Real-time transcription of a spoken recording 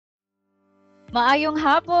Maayong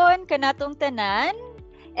hapon kanatong tanan.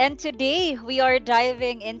 And today we are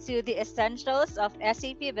diving into the essentials of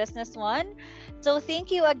SAP Business One. So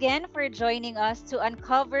thank you again for joining us to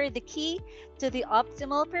uncover the key to the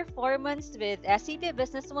optimal performance with SAP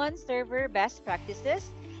Business One server best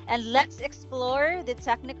practices. And let's explore the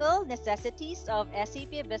technical necessities of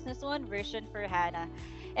SAP Business One version for HANA.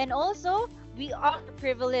 And also, we are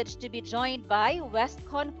privileged to be joined by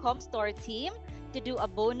Westcon Comstore team to do a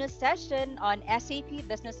bonus session on SAP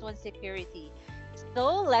Business One security.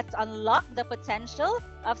 So let's unlock the potential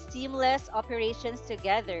of seamless operations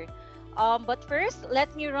together. But first,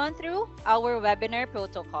 let me run through our webinar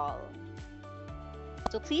protocol.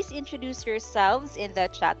 So please introduce yourselves in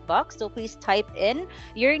the chat box. So please type in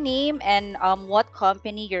your name and what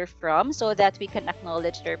company you're from so that we can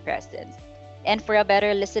acknowledge your presence. And for a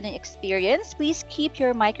better listening experience, please keep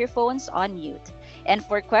your microphones on mute. And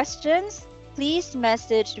for questions, please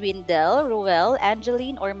message Windel, Ruel,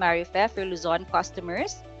 Angeline, or Marife for Luzon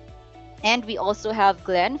customers. And we also have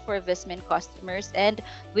Glenn for Vismin customers. And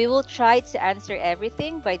we will try to answer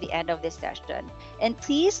everything by the end of this session. And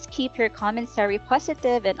please keep your commentary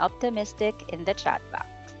positive and optimistic in the chat box.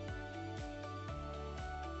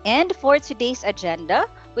 And for today's agenda,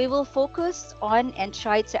 we will focus on and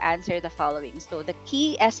try to answer the following. So the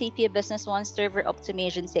key SAP Business One server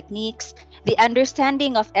optimization techniques, the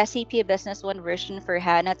understanding of SAP Business One version for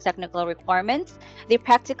HANA technical requirements, the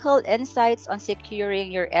practical insights on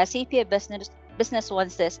securing your SAP Business One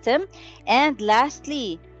system, and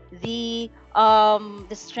lastly, the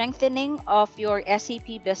strengthening of your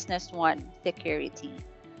SAP Business One security.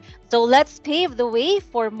 So let's pave the way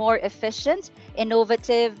for more efficient,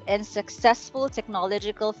 innovative, and successful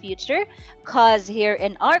technological future, because here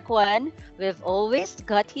in ARC 1, we've always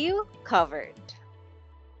got you covered.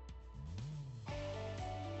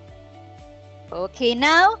 Okay,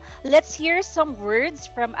 now let's hear some words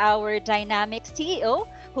from our dynamic CEO,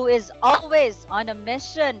 who is always on a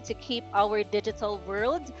mission to keep our digital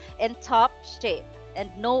world in top shape, and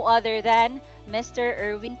no other than Mr.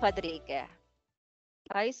 Erwin Padrique.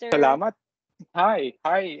 Hi, sir. Salamat. Hi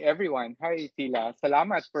everyone. Hi Tila.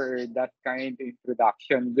 Salamat for that kind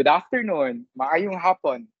introduction. Good afternoon. Maayong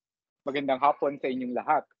hapon. Magandang hapon sa inyong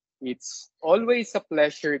lahat. It's always a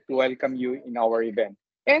pleasure to welcome you in our event.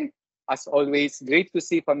 And as always, great to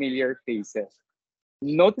see familiar faces.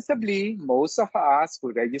 Noticeably, most of us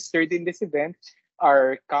who registered in this event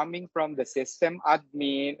are coming from the system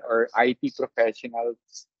admin or IT professional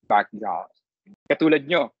background.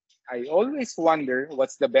 Katulad nyo, I always wonder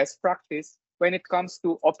what's the best practice when it comes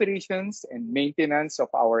to operations and maintenance of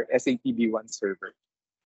our SAP B1 server.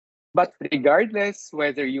 But regardless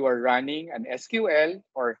whether you are running an SQL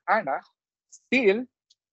or HANA, still,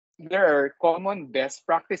 there are common best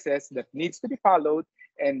practices that needs to be followed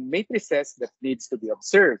and matrices that needs to be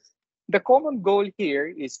observed. The common goal here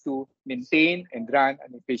is to maintain and run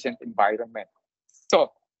an efficient environment.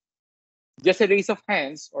 So, just a raise of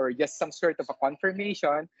hands or just some sort of a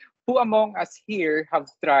confirmation, who among us here have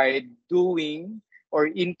tried doing or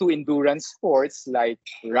into endurance sports like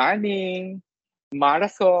running,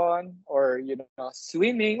 marathon, or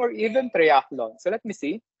swimming, or even triathlon? So let me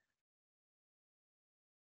see.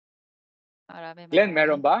 Glenn,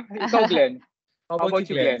 meron ba? Ikaw, Glenn. How How about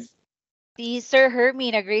you, Glenn? Si Sir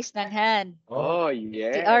Hermie nag-raise ng hand. Oh, Si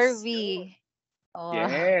yes. RV. Oh.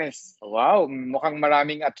 Yes. Wow, mukhang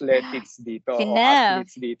maraming athletics dito Si o Nev.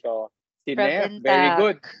 athletes dito. Si From Nev, very Intac.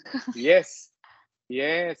 good. Yes.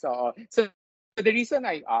 Yes. So the reason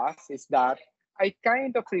I ask is that I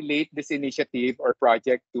kind of relate this initiative or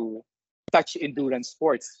project to such endurance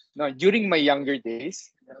sports. No, during my younger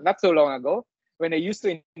days, not so long ago, when I used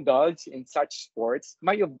to indulge in such sports,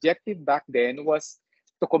 my objective back then was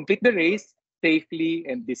to complete the race safely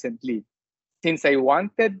and decently. Since I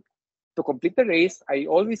wanted to complete the race, I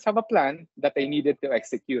always have a plan that I needed to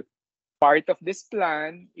execute. Part of this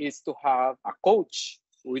plan is to have a coach.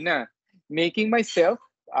 Una, making myself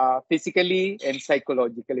physically and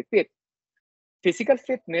psychologically fit. Physical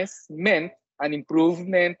fitness meant an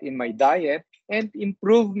improvement in my diet and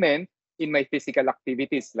improvement in my physical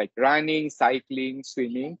activities like running, cycling,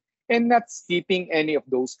 swimming, and not skipping any of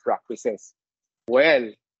those practices.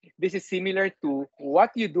 Well, this is similar to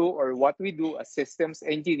what you do or what we do as systems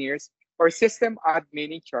engineers or system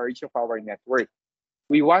admin in charge of our network.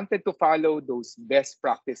 We wanted to follow those best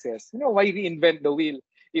practices. Why reinvent the wheel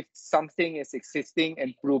if something is existing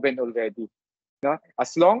and proven already?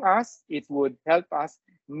 As long as it would help us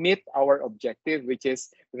meet our objective, which is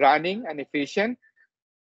running an efficient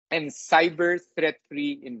and cyber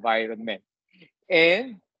threat-free environment.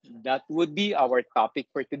 And that would be our topic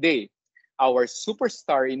for today. our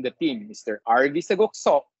superstar in the team, Mr.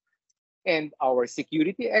 𝐤𝐳𝐳𝐸, and our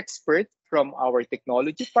security expert from our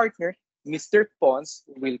technology partner, Mr. Pons,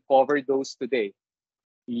 will cover those today.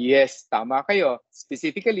 Yes, tama kayo.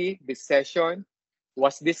 Specifically, this session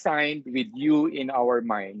was designed with you in our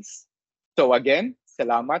minds. So again,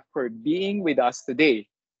 salamat for being with us today.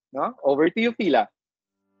 No? Over to you, Pila.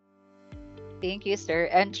 Thank you, sir.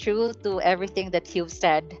 And true to everything that you've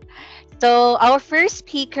said. So, our first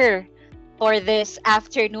speaker for this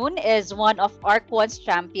afternoon is one of ARC1's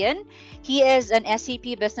champion. He is an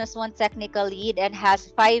SAP Business One technical lead and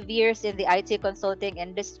has 5 years in the IT consulting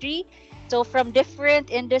industry. So, from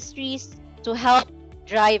different industries to help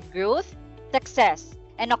drive growth, success.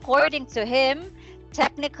 And according to him,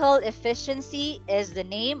 technical efficiency is the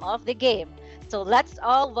name of the game. So, let's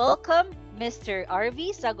all welcome Mr.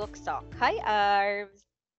 𝐤𝐳𝐳𝐸𝐿. Hi, Arvs.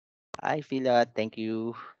 Hi, Phila. Thank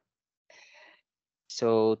you.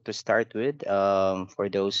 So to start with, for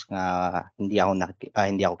those nga hindi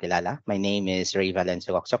ako kilala, my name is Ray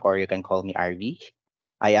Valencio Oxoc, or you can call me RV.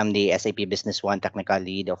 I am the SAP Business One technical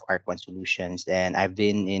lead of ARC1 Solutions, and I've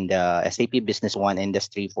been in the SAP Business One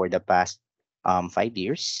industry for the past 5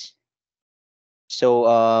 years. So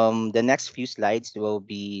the next few slides will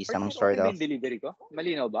be some Okay sort ba of. yung delivery ko?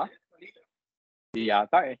 Malinaw ba? Di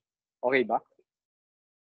yata eh. Okay ba?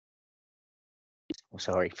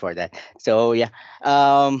 Sorry for that. So yeah,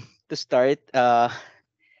 to start,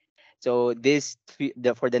 so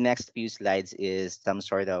for the next few slides is some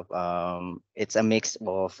sort of it's a mix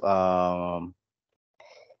of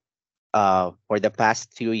for the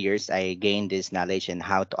past few years I gained this knowledge in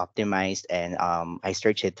how to optimize, and I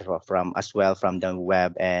search it from as well from the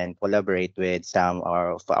web and collaborate with some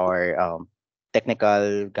of our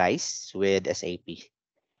technical guys with SAP.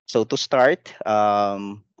 So to start,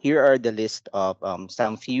 here are the list of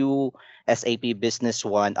some few SAP Business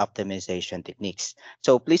One optimization techniques.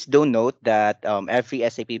 So please do note that every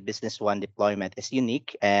SAP Business One deployment is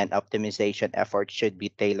unique, and optimization efforts should be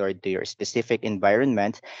tailored to your specific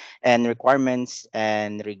environment and requirements,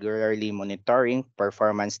 and regularly monitoring,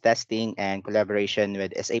 performance testing, and collaboration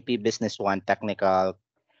with SAP Business One technical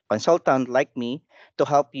consultant like me to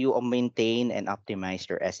help you maintain and optimize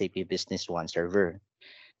your SAP Business One server.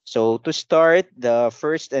 So to start, the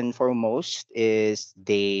first and foremost is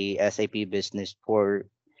the SAP business for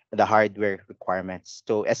the hardware requirements.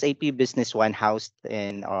 So SAP Business One housed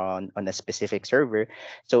on a specific server,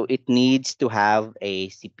 so it needs to have a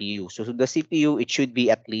CPU. So the CPU, it should be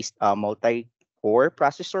at least a multi-core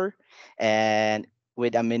processor, and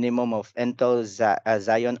with a minimum of Intel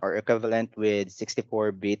Xeon or equivalent with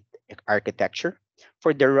 64-bit architecture.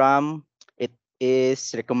 For the RAM, it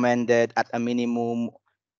is recommended at a minimum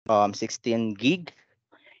 16 gig.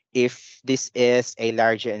 If this is a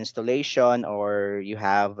larger installation or you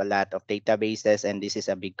have a lot of databases and this is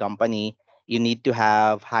a big company, you need to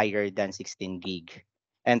have higher than 16 gig.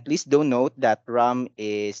 And please do note that RAM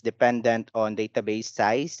is dependent on database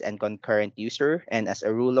size and concurrent user. And as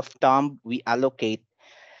a rule of thumb, we allocate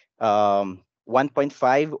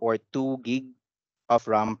 1.5 or 2 gig of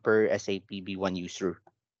RAM per SAP B1 user.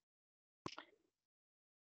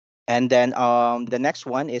 And then the next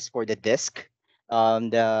one is for the disk.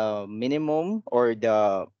 The minimum or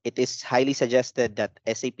it is highly suggested that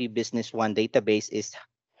SAP Business One database is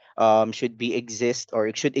should be exist or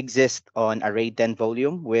it should exist on a RAID 10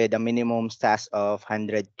 volume with a minimum SAS of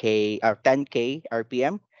 100K or 10K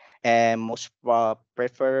RPM, and most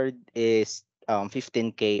preferred is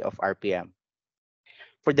 15K of RPM.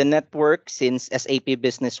 For the network, since SAP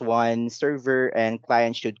Business One server and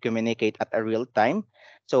client should communicate at a real time,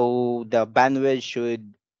 so the bandwidth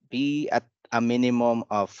should be at a minimum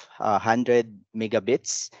of 100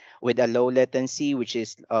 megabits with a low latency, which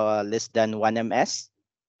is less than 1 ms.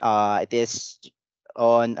 It is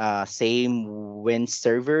on same Win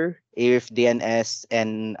server. If DNS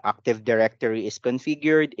and Active Directory is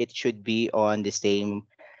configured, it should be on the same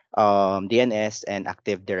DNS and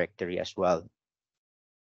Active Directory as well.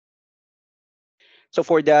 So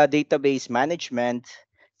for the database management,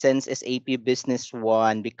 since SAP Business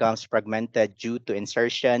One becomes fragmented due to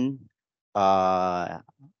uh,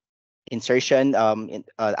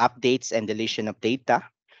 updates and deletion of data,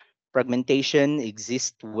 fragmentation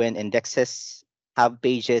exists when indexes have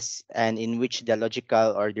pages and in which the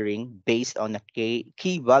logical ordering based on a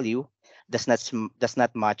key value does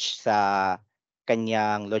not match sa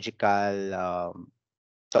kanyang logical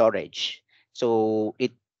storage. So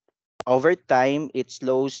it over time, it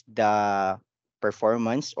slows the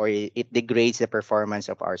performance, or it degrades the performance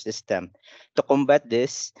of our system. To combat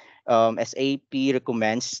this, SAP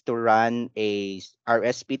recommends to run a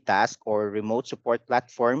RSP task or remote support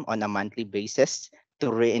platform on a monthly basis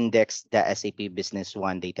to reindex the SAP Business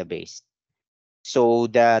One database. So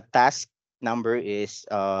the task number is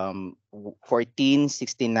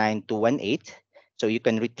 1469218. So you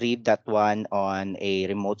can retrieve that one on a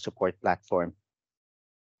remote support platform.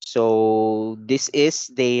 So this is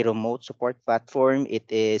the remote support platform. It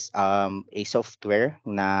is a software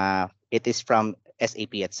na it is from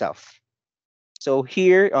SAP itself. So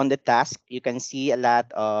here on the task, you can see a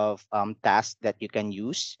lot of tasks that you can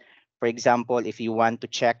use. For example, if you want to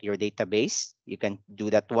check your database, you can do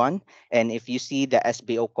that one. And if you see the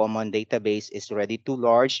SBO common database is already too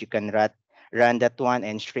large, you can run that one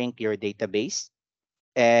and shrink your database.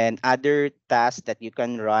 And other tasks that you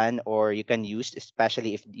can run or you can use,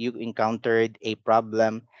 especially if you encountered a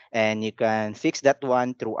problem, and you can fix that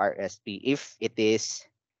one through RSP if it is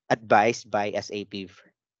advised by SAP.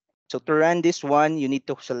 So to run this one, you need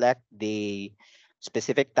to select the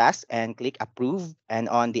specific task and click approve. And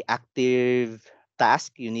on the active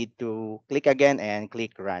task, you need to click again and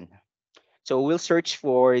click run. So we'll search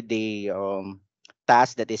for the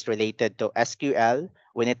task that is related to SQL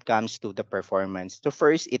when it comes to the performance. So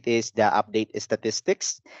first, it is the update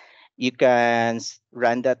statistics. You can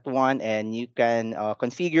run that one, and you can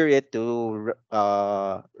configure it to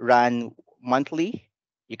run monthly.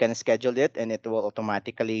 You can schedule it, and it will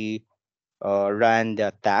automatically run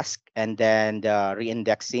the task. And then the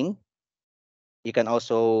reindexing, you can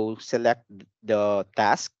also select the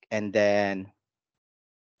task and then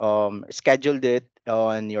schedule it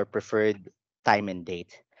on your preferred time and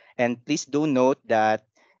date. And please do note that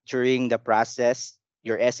during the process,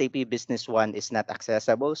 your SAP Business One is not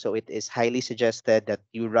accessible. So it is highly suggested that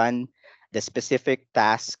you run the specific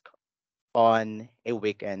task on a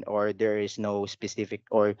weekend, or there is no specific,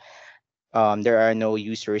 or there are no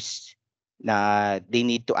users na they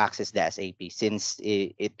need to access the SAP, since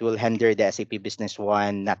it will hinder the SAP Business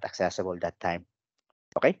One not accessible that time.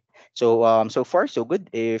 Okay, so so far so good.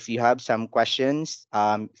 If you have some questions,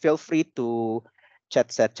 feel free to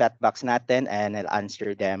chat sa chat box natin, and I'll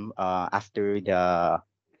answer them after the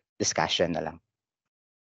discussion na lang.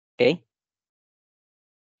 Okay.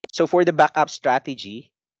 So for the backup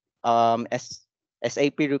strategy, as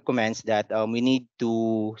SAP recommends that we need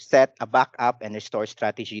to set a backup and restore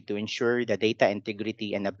strategy to ensure the data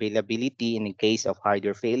integrity and availability in the case of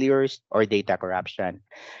hardware failures or data corruption.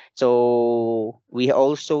 So we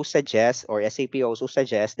also suggest, or SAP also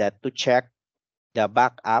suggests, that to check the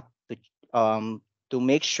backup to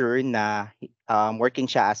make sure na working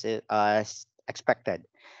siya as expected.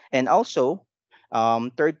 And also,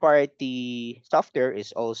 third-party software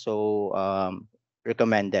is also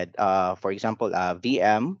recommended. For example,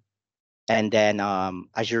 VM, and then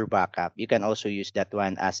Azure Backup. You can also use that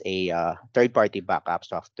one as a third-party backup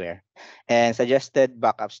software. And suggested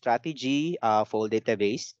backup strategy, full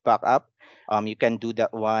database backup. You can do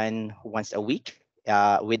that one once a week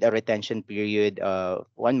with a retention period of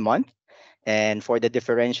 1 month. And for the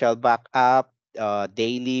differential backup,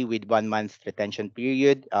 daily with 1 month retention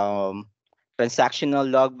period. Transactional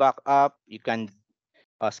log backup, you can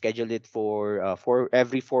schedule it for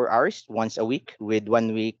every 4 hours, once a week, with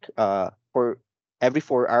 1 week for every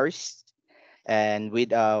 4 hours, and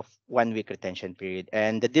with a 1 week retention period.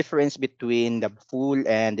 And the difference between the full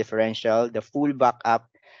and differential, the full backup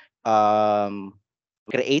um,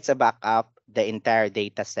 creates a backup the entire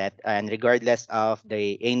data set, and regardless of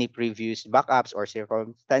any previous backups or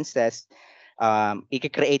circumstances,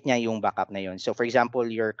 i-create niya yung backup na yun. So for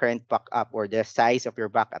example, your current backup or the size of your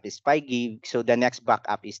backup is 5 gig, so the next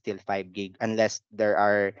backup is still 5 gig unless there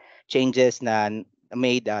are changes na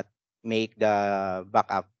made that make the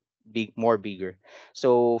backup more bigger.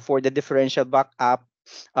 So for the differential backup,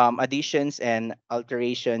 additions and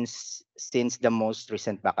alterations since the most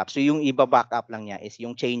recent backup. So yung iba backup lang niya is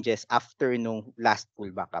yung changes after nung last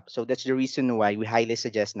full backup. So that's the reason why we highly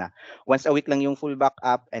suggest na once a week lang yung full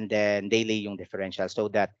backup, and then daily yung differential, so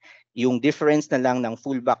that yung difference na lang ng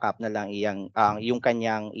full backup na lang yung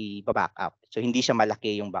kanyang i-backup. So hindi siya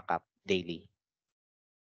malaki yung backup daily.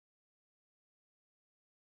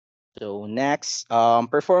 So next,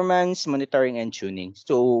 performance monitoring and tuning.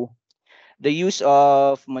 So the use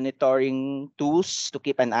of monitoring tools to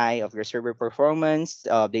keep an eye of your server performance,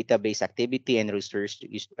 database activity, and resource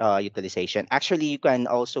utilization. Actually, you can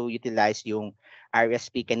also utilize yung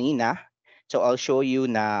RSP kanina. So I'll show you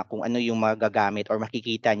na kung ano yung magagamit or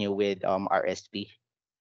makikita nyo with RSP.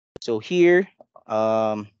 So here,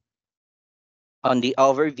 on the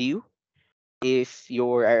overview, if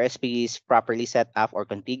your RSP is properly set up or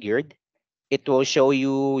configured, it will show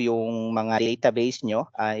you yung mga database nyo.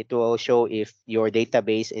 It will show if your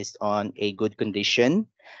database is on a good condition.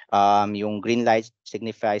 Yung green light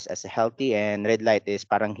signifies as healthy and red light is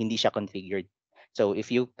parang hindi siya configured. So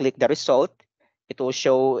if you click the result, it will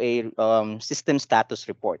show a system status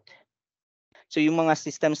report. So yung mga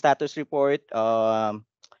system status report,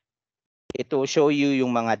 it will show you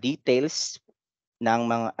yung mga details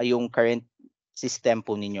ng yung current system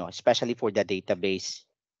po ninyo, especially for the database.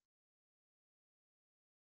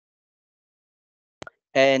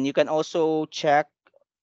 And you can also check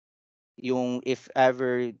yung if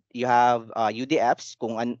ever you have UDFs,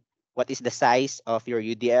 what is the size of your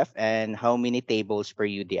UDF and how many tables per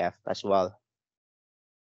UDF as well.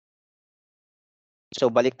 So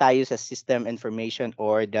balik tayo sa system information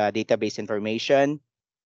or the database information.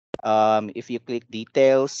 If you click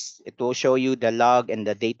details, it will show you the log and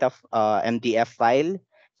the data MDF file.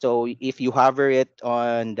 So if you hover it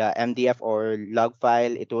on the MDF or log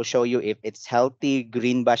file, it will show you if it's healthy,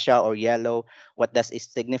 green ba siya or yellow, what does it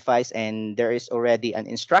signifies, and there is already an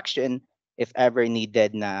instruction if ever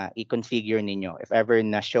needed na i-configure ninyo. If ever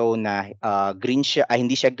na show na green siya,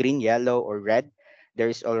 hindi siya green, yellow, or red, there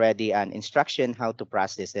is already an instruction how to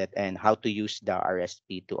process it and how to use the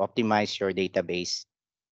RSP to optimize your database.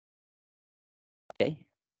 Okay.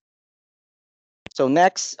 So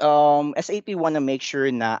next, SAP want to make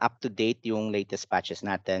sure na up-to-date yung latest patches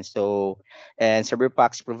natin. So, and server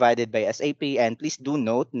packs provided by SAP. And please do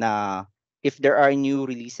note na if there are new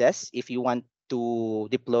releases, if you want to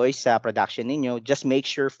deploy sa production ninyo, just make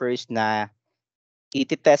sure first na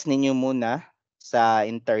i-test ninyo muna sa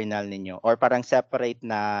internal ninyo or parang separate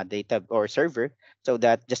na data or server so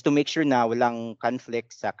that just to make sure na walang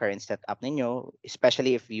conflict sa current setup ninyo,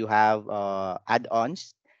 especially if you have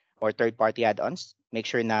add-ons or third-party add-ons, make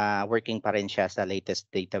sure na working pa rin siya sa latest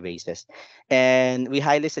databases. And we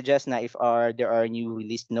highly suggest na if there are new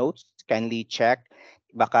release notes, kindly check.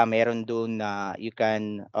 Baka meron doon na you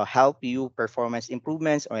can help you performance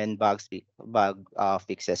improvements and bug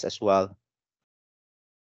fixes as well.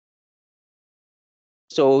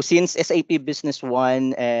 So since SAP Business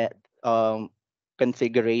One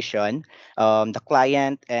configuration, the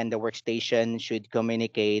client and the workstation should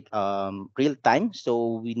communicate real time.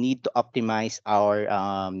 So we need to optimize our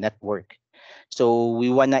network. So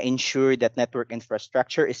we want to ensure that network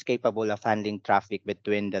infrastructure is capable of handling traffic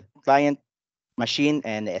between the client machine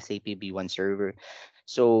and the SAP B1 server.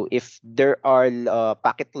 So if there are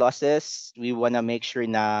packet losses, we want to make sure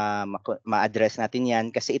na ma-address natin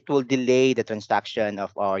yan kasi it will delay the transaction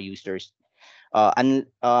of our users.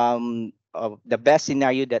 The best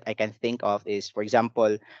scenario that I can think of is, for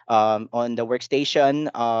example, on the workstation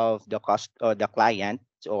of the client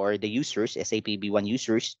or the users, SAP B1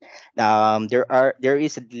 users, there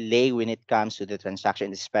is a delay when it comes to the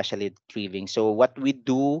transaction, especially retrieving. So what we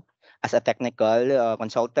do as a technical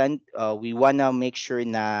consultant, we wanna make sure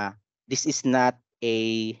na this is not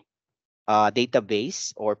a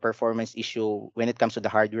database or performance issue when it comes to the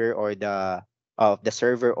hardware or the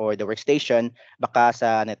server or the workstation, baka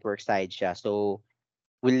sa network side siya. So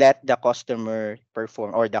we let the customer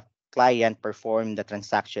perform or the client perform the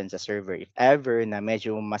transaction sa server. If ever na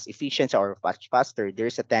medyo mas efficient or faster,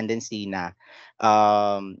 there's a tendency na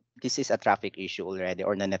this is a traffic issue already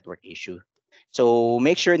or na network issue. So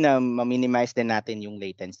make sure na ma-minimize din natin yung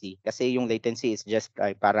latency kasi yung latency is just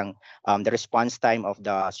parang the response time of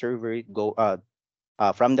the server go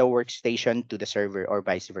from the workstation to the server or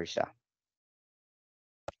vice versa.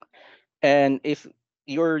 And if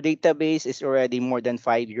your database is already more than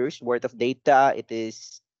 5 years worth of data, it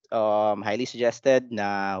is highly suggested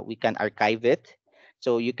na we can archive it.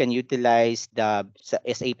 So you can utilize the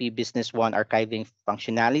SAP Business One archiving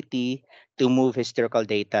functionality to move historical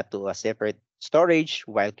data to a separate storage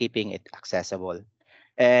while keeping it accessible.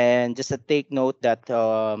 And just to take note that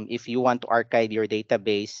if you want to archive your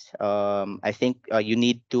database, I think you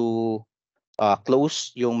need to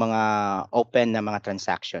close yung mga open na mga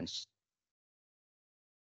transactions.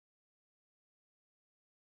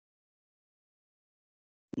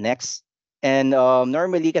 Next. And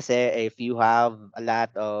normally kasi if you have a lot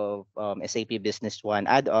of SAP Business One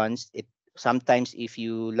add-ons, sometimes if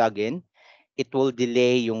you log in, it will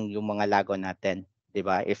delay yung mga logon natin, 'di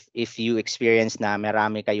ba? If you experience na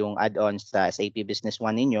marami kayong add-ons sa SAP Business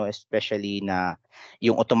One ninyo, especially na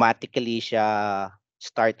yung automatically siya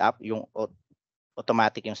startup, yung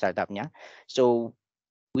automatic yung startup niya. So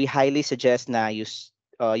we highly suggest na use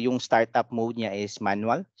yung startup mode niya is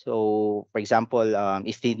manual. So, for example,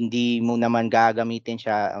 if hindi mo naman gagamitin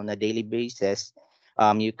siya on a daily basis,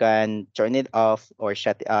 You can turn it off or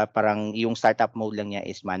shut parang yung startup mode lang niya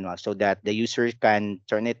is manual so that the user can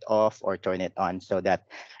turn it off or turn it on so that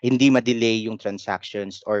hindi ma-delay yung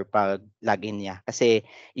transactions or pag login niya. Kasi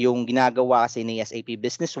yung ginagawa kasi ni SAP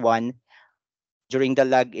Business One, during the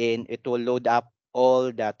login, it will load up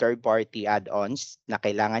all the third-party add-ons na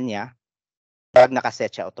kailangan niya pag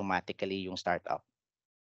nakaset siya automatically yung startup.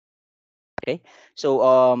 Okay? So,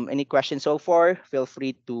 any questions so far? Feel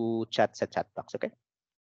free to chat sa chat box, okay?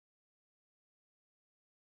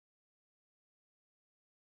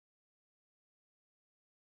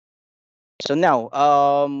 So now,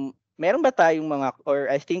 meron ba tayong mga, or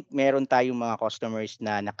I think meron tayong mga customers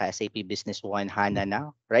na naka-SAP Business One HANA na,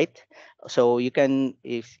 right? So you can,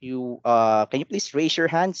 if you, can you please raise your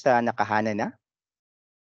hand sa naka-HANA na?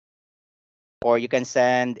 Or you can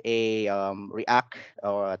send a react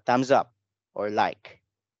or thumbs up or like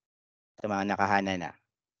sa mga naka-HANA na.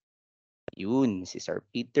 Yun, si Sir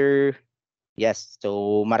Peter. Yes,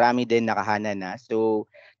 so marami din naka-HANA na. So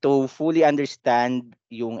to fully understand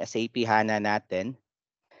yung SAP HANA natin,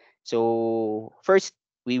 so first,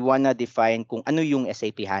 we wanna define kung ano yung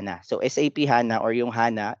SAP HANA. So SAP HANA or yung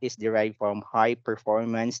HANA is derived from High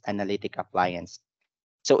Performance Analytic Appliance.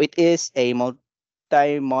 So it is a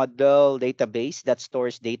multi-model database that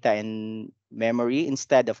stores data in memory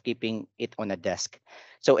instead of keeping it on a desk.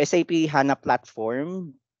 So SAP HANA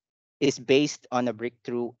platform is based on a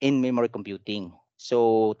breakthrough in memory computing.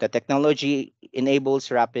 So the technology enables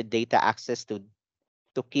rapid data access to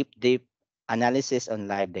keep deep analysis on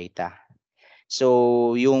live data.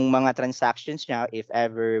 So yung mga transactions niya, if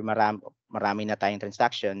ever marami na tayong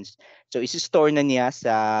transactions, so isi-store na niya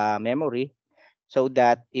sa memory so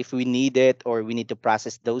that if we need it or we need to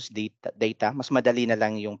process those data mas madali na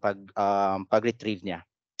lang yung pag-retrieve niya.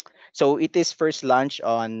 So it is first launched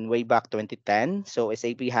on way back 2010. So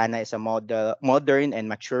SAP HANA is a modern and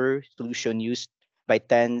mature solution used by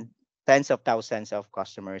tens of thousands of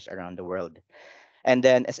customers around the world. And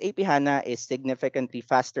then SAP HANA is significantly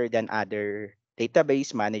faster than other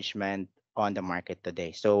database management on the market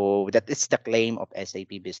today. So that is the claim of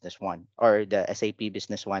SAP Business One or the SAP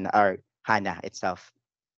Business One or HANA itself.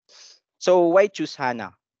 So why choose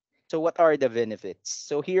HANA? So what are the benefits?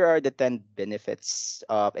 So here are the 10 benefits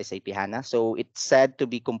of SAP HANA. So it's said to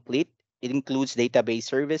be complete. It includes database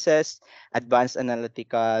services, advanced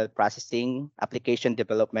analytical processing, application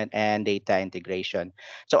development, and data integration.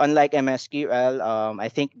 So unlike MSQL, I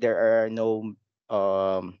think there are no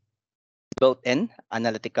built-in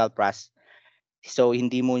analytical process. So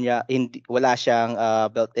wala siyang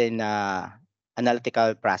built-in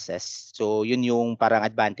analytical process. So yun yung parang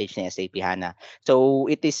advantage ng SAP HANA. So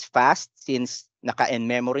it is fast since naka-in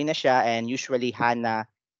memory na siya and usually HANA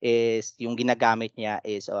is yung ginagamit niya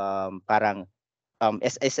is parang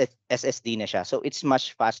SSD na siya. So it's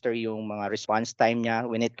much faster yung mga response time niya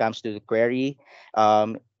when it comes to the query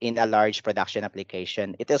in a large production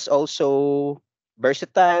application. It is also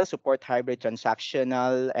versatile, support hybrid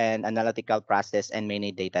transactional and analytical process and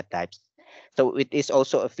many data types. So it is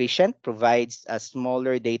also efficient, provides a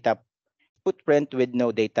smaller data footprint with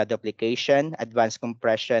no data duplication, advanced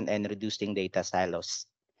compression, and reducing data silos.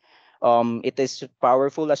 It is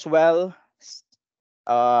powerful as well,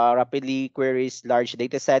 rapidly queries large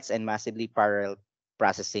data sets and massively parallel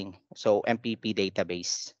processing, so MPP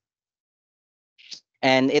database.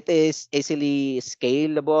 And it is easily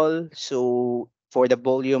scalable, so for the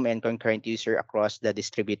volume and concurrent user across the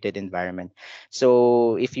distributed environment.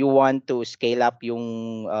 So if you want to scale up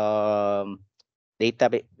yung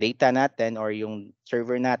data natin or yung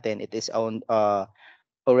server natin, it is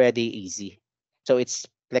already easy. So it's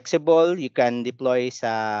flexible. You can deploy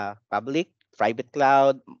sa public, private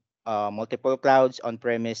cloud, multiple clouds,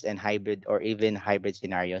 on-premise, and hybrid or even hybrid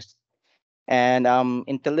scenarios. And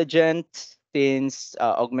intelligent, since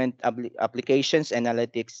augment applications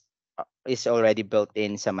analytics is already built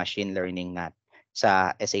in sa machine learning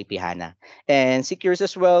sa SAP HANA. And secures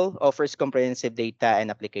as well, offers comprehensive data and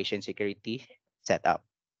application security setup.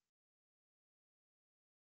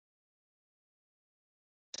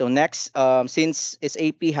 So next, since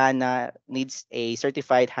SAP HANA needs a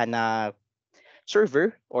certified HANA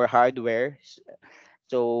server or hardware,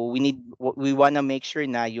 so we want to make sure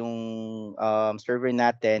na yung server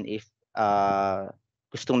natin, if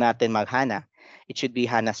gustong natin mag-HANA, it should be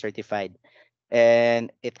HANA certified.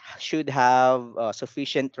 And it should have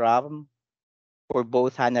sufficient RAM for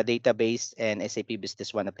both HANA database and SAP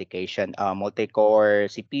Business One application,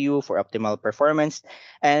 multi-core CPU for optimal performance.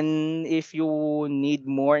 And if you need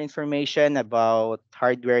more information about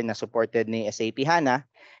hardware na supported ni SAP HANA,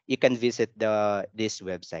 you can visit this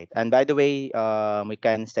website. And by the way, we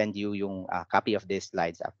can send you yung copy of these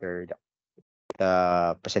slides after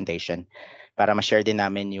the presentation para ma-share din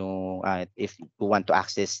namin yung if you want to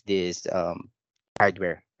access this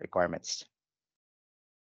hardware requirements.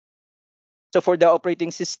 So for the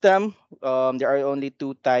operating system, there are only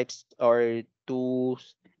two types or two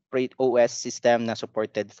OS system na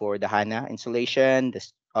supported for the HANA installation, the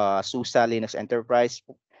SUSE Linux Enterprise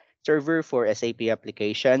Server for SAP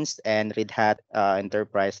applications, and Red Hat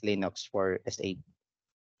Enterprise Linux for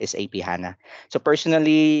SAP HANA. So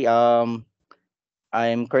personally,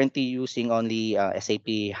 I'm currently using only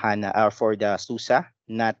SAP HANA for the SUSE.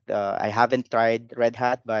 Not I haven't tried Red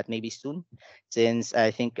Hat, but maybe soon, since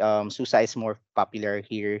I think SUSE is more popular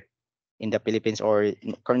here in the Philippines, or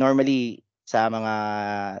normally sa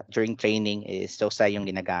mga during training is SUSE yung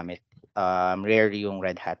ginagamit. Rare yung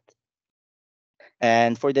Red Hat.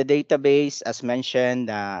 And for the database, as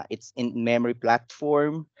mentioned, it's in memory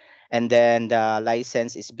platform. And then the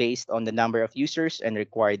license is based on the number of users and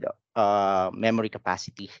required memory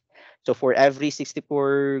capacity. So for every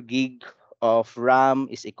 64 gig of RAM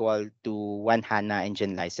is equal to 1 HANA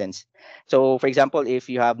engine license. So for example, if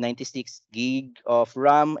you have 96 gig of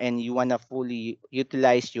RAM and you want to fully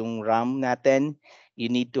utilize yung RAM natin, you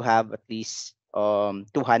need to have at least 2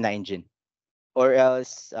 HANA engine. Or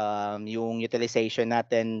else, yung utilization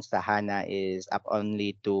natin sa HANA is up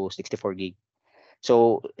only to 64 gig.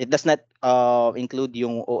 So it does not include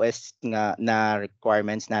yung OS na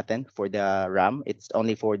requirements natin for the RAM. It's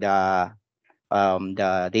only for the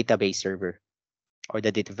database server or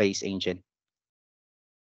the database engine.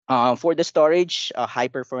 For the storage, a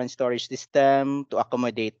high-performance storage system to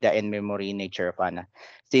accommodate the in-memory nature of HANA.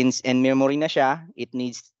 Since in-memory na siya, it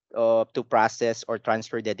needs to process or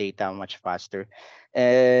transfer the data much faster.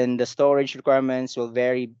 And the storage requirements will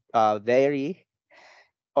vary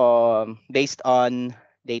based on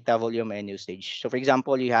data volume and usage. So for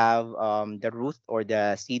example, you have the root or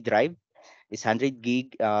the C drive is 100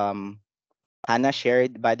 gig. HANA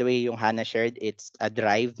shared, by the way, yung HANA shared, it's a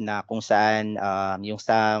drive na kung saan yung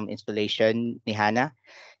sa installation ni HANA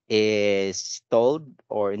is stored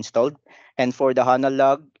or installed. And for the HANA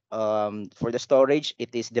log, for the storage,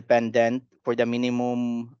 it is dependent for the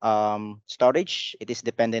minimum storage. It is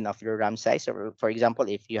dependent of your RAM size. So for example,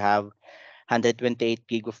 if you have 128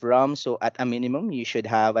 gig of RAM, so at a minimum, you should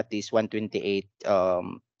have at least 128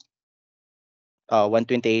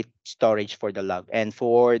 storage for the log. And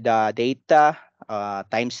for the data,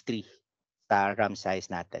 times 3 sa RAM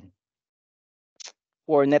size natin.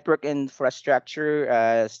 For network infrastructure,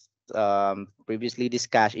 as previously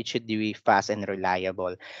discussed, it should be fast and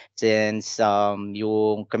reliable, since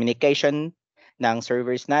yung communication ng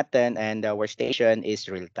servers natin and the workstation is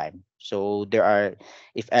real time. So there are,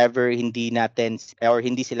 if ever hindi natin or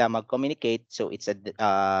hindi sila mag-communicate, so it's a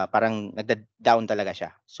parang nagda-down talaga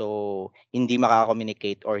siya. So hindi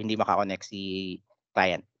makaka-communicate or hindi makakonect si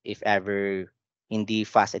client if ever hindi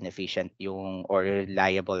fast and efficient yung or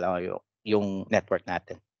reliable yung network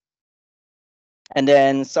natin. And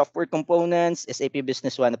then software components, SAP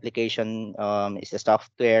Business One application is a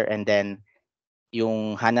software, and then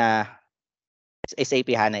yung HANA,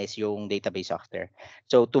 SAP HANA is yung database software.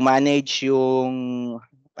 So to manage yung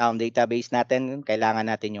database natin,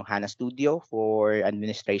 kailangan natin yung HANA Studio for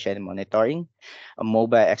administration and monitoring, a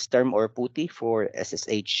mobile extern or PuTTY for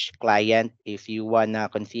SSH client if you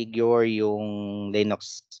wanna configure yung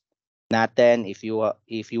Linux natin, if you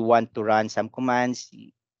want to run some commands,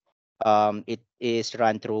 it is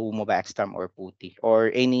run through mobile extern or PuTTY or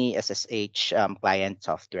any SSH client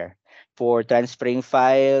software. For transferring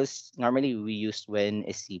files, normally we use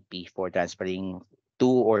WinSCP for transferring to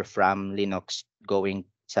or from Linux going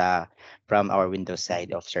from our Windows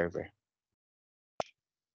side of server.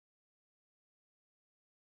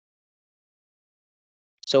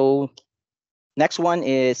 So next one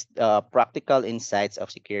is practical insights of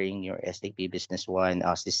securing your SAP Business One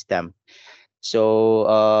system. So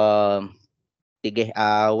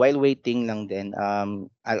while waiting lang din,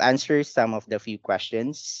 I'll answer some of the few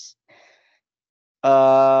questions.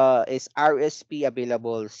 Is RSP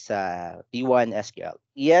available sa B1 SQL?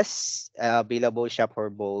 Yes, available siya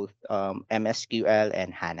for both MSQL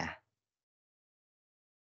and HANA.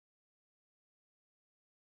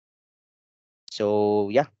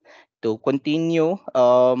 So yeah, to continue,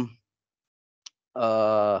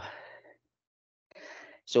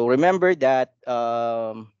 so remember that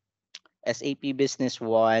SAP Business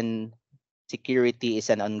One security is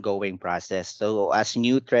an ongoing process. So as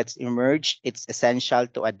new threats emerge, it's essential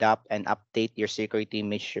to adapt and update your security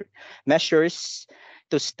measures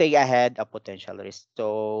to stay ahead of potential risks.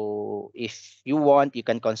 So if you want, you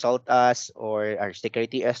can consult us or our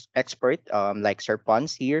security expert, like Sir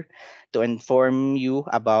Pons here, to inform you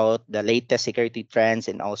about the latest security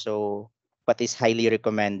trends and also what is highly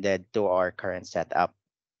recommended to our current setup.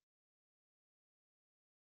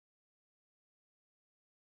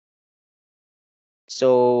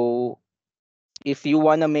 So if you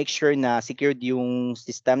want to make sure na secured yung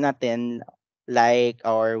system natin, like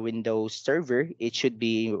our Windows server, it should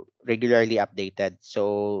be regularly updated.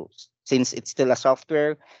 So since it's still a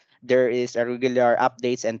software, there is a regular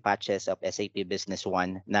updates and patches of SAP Business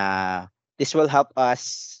One na this will help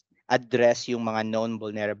us address yung mga known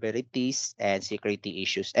vulnerabilities and security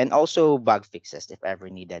issues and also bug fixes if ever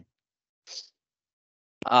needed.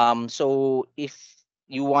 So if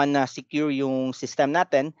you wanna secure yung system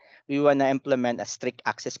natin, we wanna implement a strict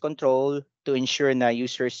access control to ensure na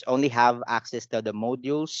users only have access to the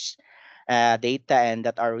modules, data, and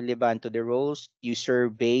that are relevant to the roles,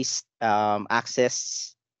 user-based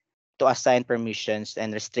access to assign permissions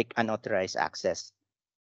and restrict unauthorized access.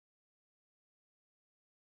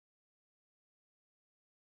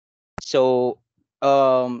 So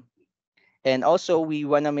and also, we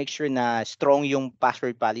want to make sure na strong yung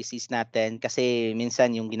password policies natin kasi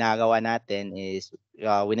minsan yung ginagawa natin is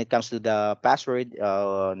when it comes to the password,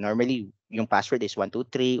 normally yung password is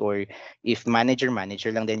 123 or if manager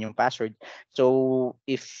lang din yung password. So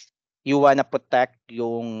if you want to protect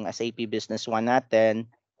yung SAP Business One natin,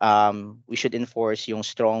 we should enforce yung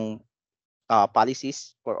strong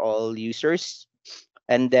policies for all users.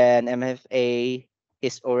 And then MFA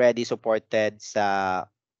is already supported sa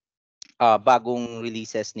bagong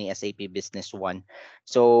releases ni SAP Business One.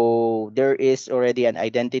 So there is already an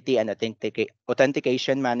identity and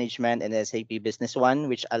authentication management in SAP Business One,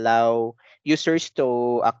 which allow users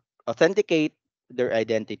to authenticate their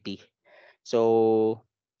identity. So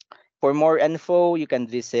for more info, you can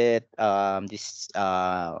visit this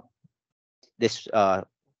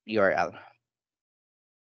URL.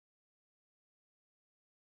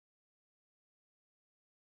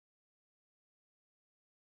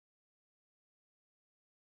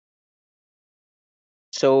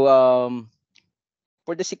 So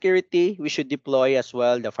for the security, we should deploy as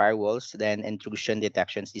well the firewalls, then intrusion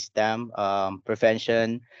detection system,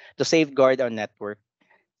 prevention to safeguard our network.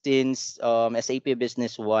 Since SAP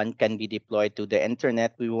Business One can be deployed to the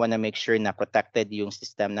internet, we want to make sure na protected yung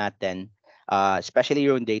system natin, especially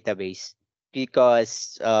yung database.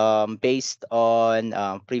 Because based on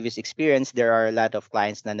previous experience, there are a lot of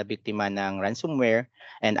clients na nabiktima ng ransomware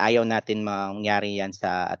and ayaw natin mangyari yan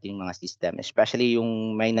sa ating mga system. Especially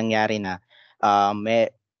yung may nangyari na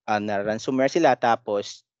na ransomware sila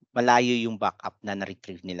tapos malayo yung backup na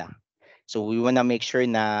na-retrieve nila. So we want to make sure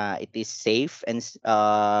na it is safe and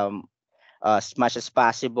as much as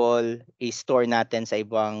possible i-store natin sa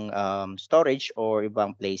ibang storage or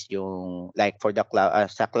ibang place yung like for the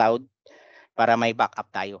cloud sa cloud para may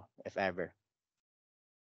backup tayo if ever.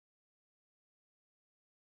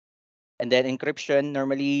 And then encryption,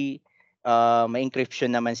 normally may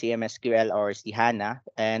encryption naman si MSQL or si Hana.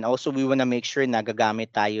 And also we want to make sure na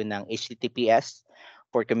gagamit tayo ng HTTPS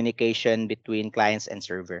for communication between clients and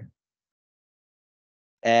server.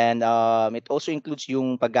 And it also includes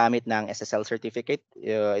yung paggamit ng SSL certificate.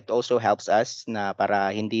 It also helps us na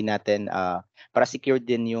para hindi natin, para secure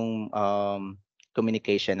din yung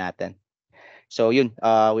communication natin. So yun,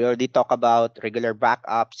 we already talked about regular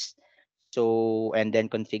backups. So, and then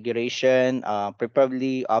configuration,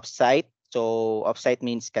 preferably offsite. So offsite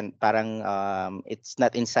means parang it's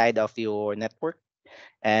not inside of your network.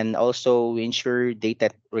 And also we ensure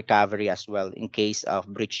data recovery as well in case of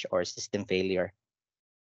breach or system failure.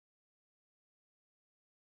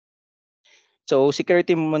 So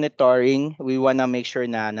security monitoring, we wanna make sure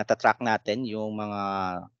na natatrack natin yung mga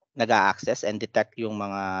nag-a-access and detect yung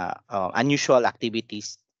mga unusual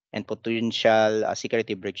activities and potential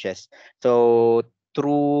security breaches. So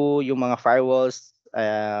through yung mga firewalls,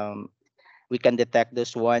 we can detect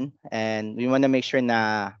this one and we wanna make sure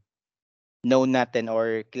na know natin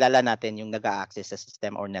or kilala natin yung nag-a-access sa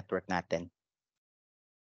system or network natin.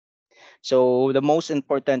 So the most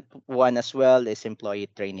important one as well is employee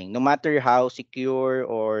training. No matter how secure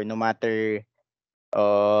or no matter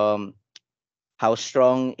how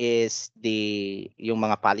strong is yung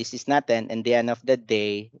mga policies natin, and the end of the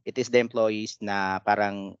day, it is the employees na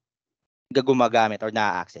parang gumagamit or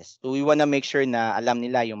na-access. So we want to make sure na alam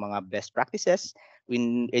nila yung mga best practices.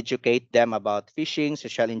 We educate them about phishing,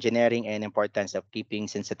 social engineering, and importance of keeping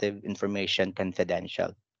sensitive information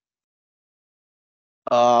confidential.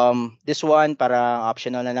 This one, parang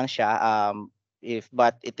optional na lang siya.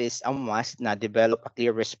 but it is a must na develop a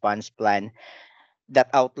clear response plan that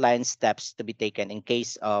outlines steps to be taken in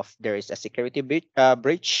case of there is a security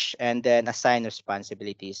breach, and then assign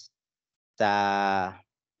responsibilities sa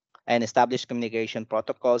and establish communication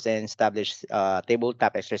protocols and establish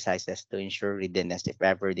tabletop exercises to ensure readiness if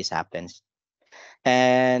ever this happens.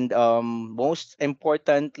 And most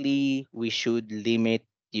importantly, we should limit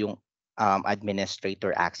yung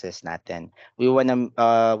administrator access natin. We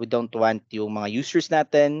don't want yung mga users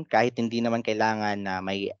natin kahit hindi naman kailangan na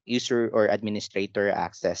may user or administrator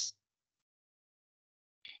access.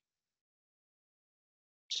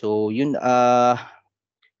 So yun,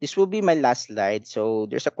 this will be my last slide. So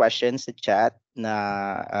there's a question sa chat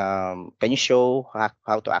na can you show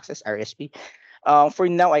how to access RSP? For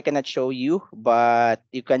now, I cannot show you, but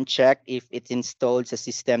you can check if it's installed sa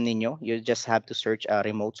system ninyo. You just have to search a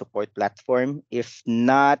remote support platform. If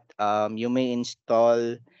not, you may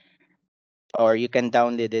install or you can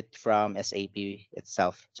download it from SAP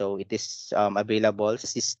itself. So it is available sa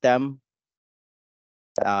system.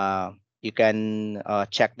 You can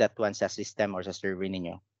check that one sa system or sa server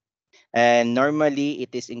ninyo. And normally, it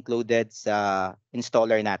is included sa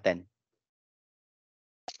installer natin.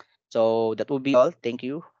 So that will be all. Thank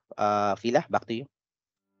you. Fila, back to you.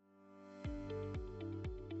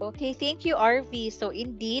 Okay, thank you, RV. So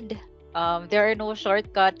indeed, there are no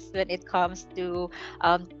shortcuts when it comes to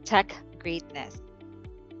tech greatness.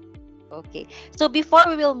 Okay, so before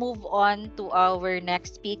we will move on to our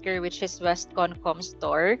next speaker, which is Westcon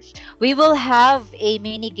Store, we will have a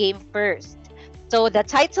mini game first. So the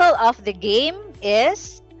title of the game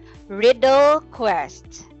is Riddle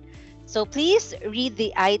Quest. So please read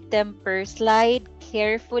the item per slide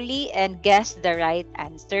carefully and guess the right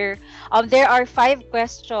answer. There are 5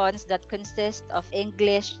 questions that consist of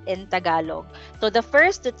English and Tagalog. So the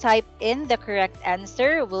first to type in the correct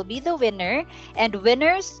answer will be the winner, and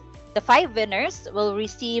the 5 winners will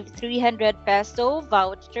receive 300 peso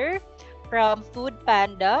voucher from Food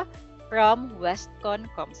Panda from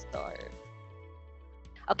Westcon Store.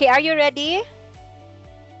 Okay, are you ready?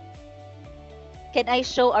 Can I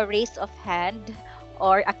show a raise of hand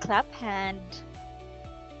or a clap hand?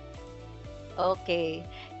 Okay.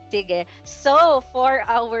 Sige. So, for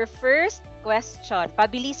our first question,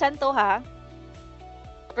 pabilisan to ha.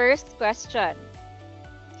 First question.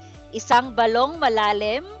 Isang balong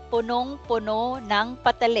malalim, punong-puno ng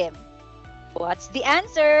patalim. What's the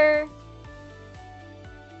answer?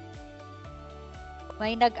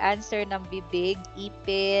 May nag-answer ng bibig,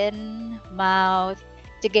 ipin, mouth.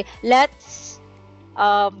 Sige, let's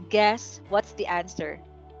guess what's the answer.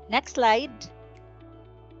 Next slide.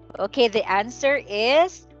 Okay, the answer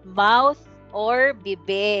is mouth or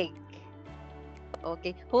bibig.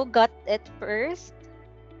 Okay, who got it first?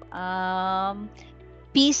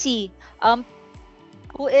 PC.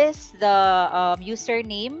 Who is the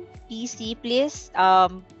username? PC, please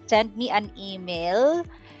send me an email.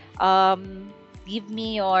 Give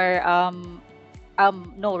me your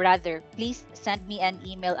please send me an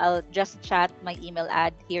email. I'll just chat my email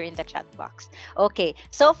ad here in the chat box. Okay,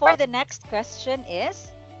 so for the next question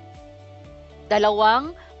is,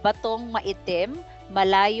 dalawang batong maitim,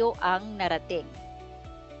 malayo ang narating.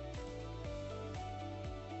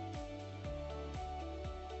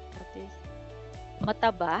 What is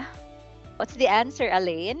mata ba? What's the answer,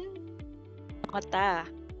 Elaine? Mata.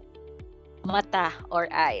 Mata or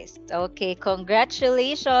eyes. Okay,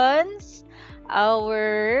 congratulations.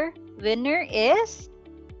 Our winner is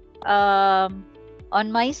on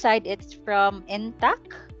my side, it's from Intac.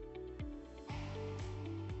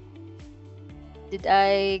 Did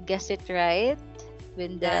I guess it right?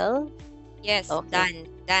 Windel? Yes, okay.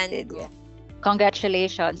 Dan. Go.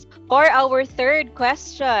 Congratulations. For our third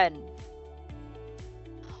question,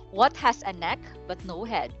 what has a neck but no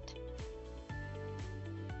head?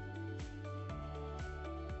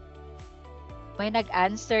 May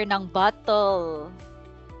nag-answer ng bottle.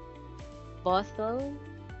 Bottle?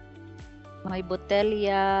 May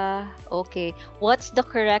botelya. Okay. What's the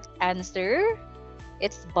correct answer?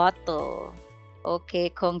 It's bottle. Okay.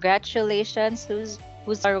 Congratulations.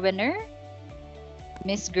 Who's our winner?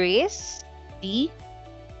 Miss Grace B.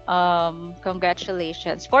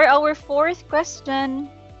 Congratulations. For our fourth question,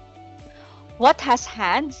 what has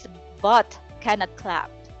hands but cannot clap?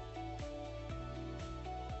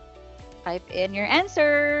 Type in your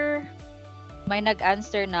answer. May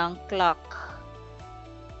nag-answer ng clock.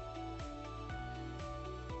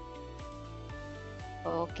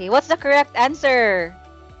 Okay, what's the correct answer?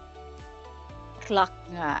 Clock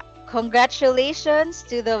nga. Congratulations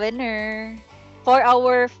to the winner. For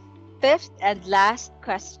our fifth and last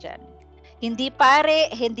question, Hindi pare,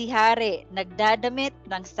 hindi hari, nagdadamit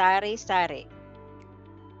ng sari-sari.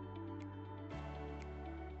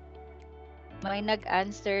 May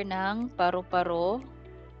nag-answer ng paru-paro,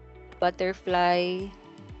 butterfly.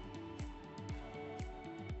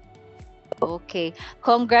 Okay.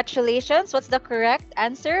 Congratulations. What's the correct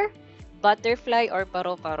answer? Butterfly or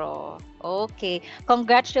paru-paro? Okay.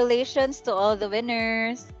 Congratulations to all the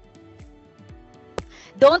winners.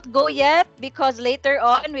 Don't go yet because later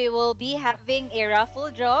on we will be having a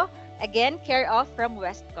raffle draw. Again, care of from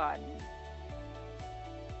Westcon.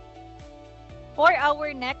 For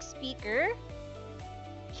our next speaker,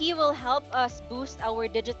 he will help us boost our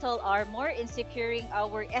digital armor in securing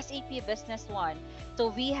our SAP Business One.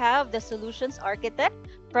 So we have the solutions architect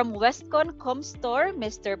from Westcon Comstore,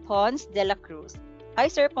 Mr. Pons de la Cruz. Hi,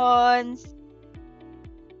 Sir Pons.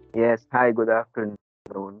 Yes, hi, good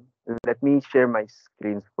afternoon. Let me share my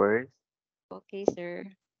screens first. Okay, sir.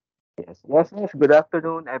 Yes, good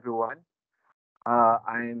afternoon, everyone.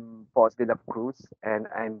 I'm Pos de la Cruz, and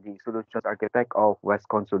I'm the solutions architect of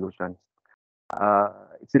Westcon Solutions.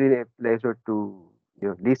 It's really a pleasure to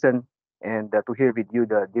listen and to hear with you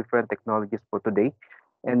the different technologies for today.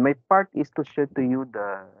 And my part is to share to you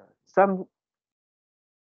the some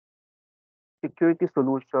security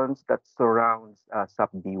solutions that surrounds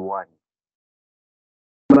SAP B1.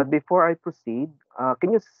 But before I proceed,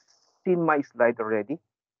 can you see my slide already?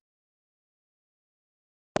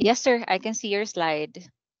 Yes, sir. I can see your slide.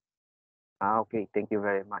 Okay, thank you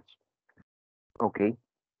very much. Okay.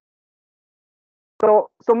 So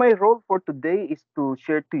my role for today is to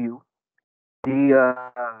share to you the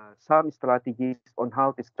some strategies on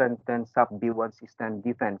how to strengthen SAP B1 system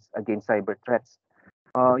defense against cyber threats.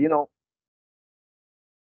 You know,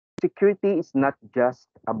 security is not just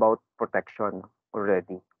about protection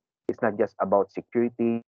already. It's not just about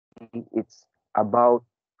security. It's about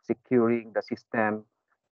securing the system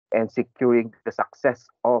and securing the success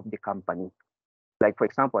of the company. Like for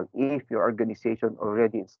example, if your organization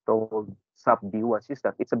already installed SAP B1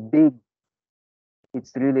 system, it's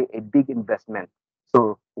really a big investment.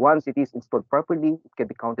 So once it is installed properly, it can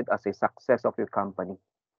be counted as a success of your company.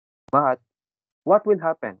 But what will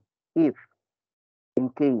happen if, in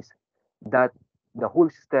case that the whole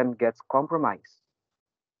system gets compromised,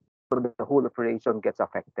 so the whole operation gets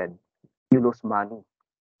affected, you lose money,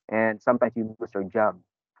 and sometimes you lose your job.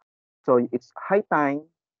 So it's high time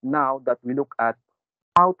now that we look at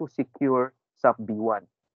how to secure SAP B1.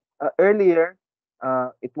 Earlier,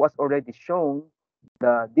 it was already shown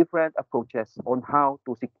the different approaches on how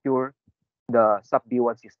to secure the SAP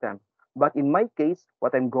B1 system. But in my case,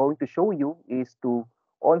 what I'm going to show you is to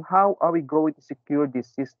on how are we going to secure this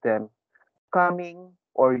system coming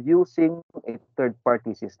or using a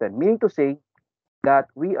third-party system. Meaning to say that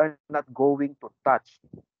we are not going to touch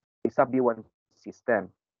a SAP B1 system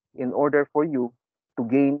in order for you to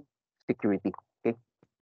gain security. Okay.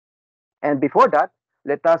 And before that,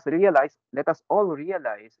 let us all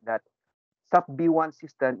realize that SAP B1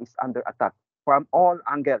 system is under attack from all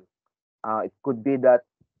angles. It could be that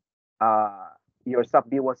your SAP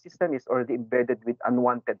B1 system is already embedded with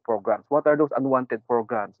unwanted programs. What are those unwanted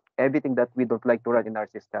programs? Everything that we don't like to run in our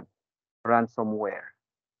system. Ransomware,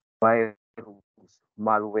 virus,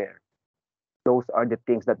 malware. Those are the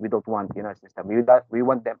things that we don't want in our system. We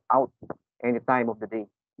want them out any time of the day.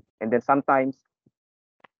 And then sometimes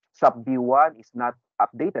sub B1 is not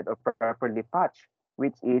updated or properly patched,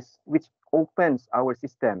 which opens our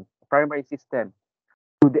system, primary system,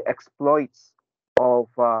 to the exploits of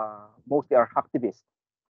mostly our hacktivists.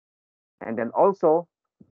 And then also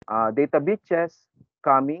data breaches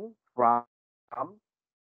coming from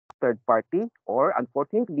third party, or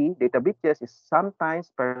unfortunately, data breaches is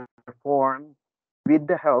sometimes performed with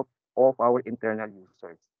the help of our internal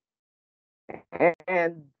users.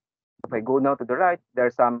 And if I go now to the right,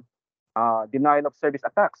 there's some denial of service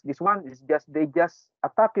attacks. This one is just they just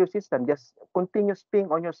attack your system, just continuous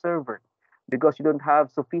ping on your server because you don't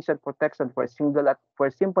have sufficient protection for for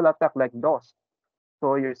a simple attack like DOS.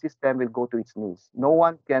 So your system will go to its knees. No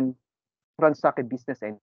one can transact a business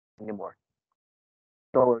anymore.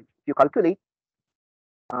 So if you calculate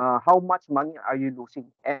how much money are you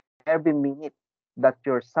losing every minute that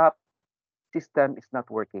your SAP system is not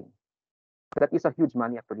working, that is a huge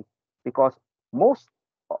money actually, because most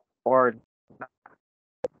or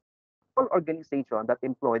all organizations that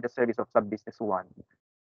employ the service of Sub Business One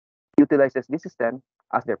utilizes this system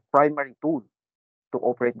as their primary tool to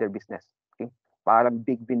operate their business. Okay? Parang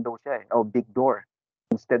big window siya or big door.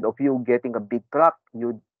 Instead of you getting a big truck,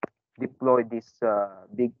 you deploy this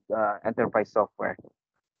big enterprise software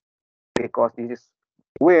because this is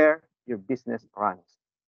where your business runs.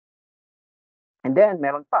 And then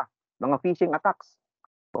meron pa mga phishing attacks.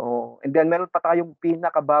 So, and then meron pa tayong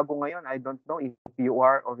pinakabago ngayon. I don't know if you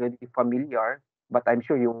are already familiar, but I'm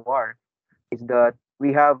sure you are. Is that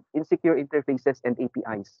we have insecure interfaces and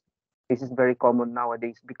APIs. This is very common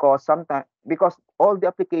nowadays because sometimes because all the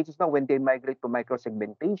applications now when they migrate to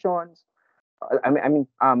microsegmentations,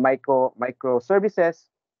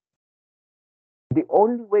 microservices, the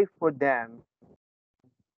only way for them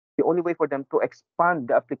the only way for them to expand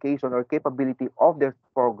the application or capability of their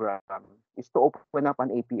program is to open up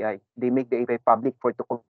an API. They make the API public for it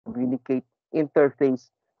to communicate,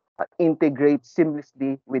 interface, integrate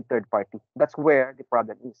seamlessly with third party. That's where the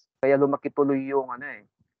problem is. Kaya lumaki tuloy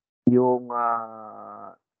yung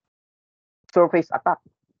surface attack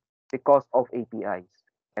because of APIs.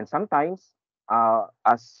 And sometimes,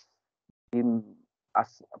 as in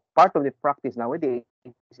as part of the practice nowadays,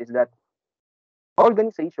 is that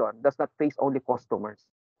organization does not face only customers.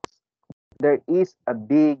 There is a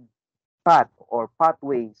big path or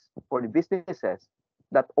pathways for the businesses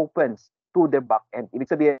that opens to the back end. Ibig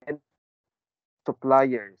sabihin,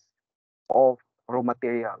 suppliers of raw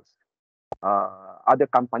materials, other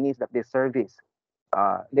companies that they service,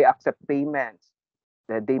 they accept payments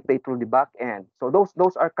that they pay through the back end. So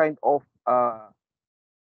those are the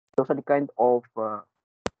kind of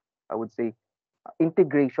I would say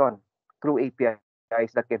integration through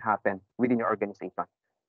APIs that can happen within your organization.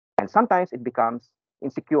 And sometimes it becomes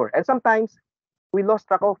insecure. And sometimes we lost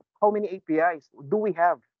track of how many APIs do we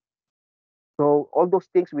have. So all those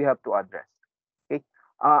things we have to address. Okay.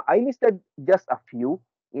 I listed just a few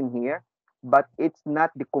in here, but it's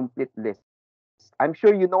not the complete list. I'm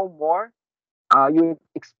sure you know more, you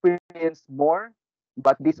experience more,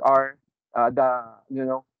 but these are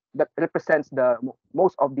that represents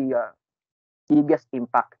most of the biggest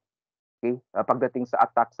impact. Okay, pagdating sa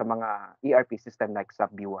attack sa mga ERP system like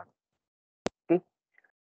SAP B1. Okay,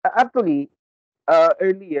 actually,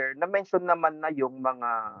 earlier na-mention naman na yung mga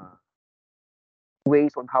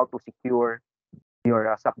ways on how to secure your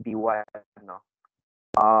SAP B1. No?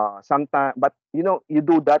 Sometimes, but you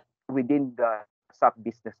do that within the SAP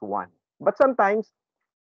Business One. But sometimes,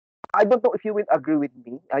 I don't know if you will agree with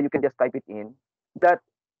me. You can just type it in that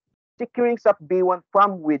securing SAP B1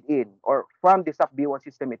 from within or from the SAP B1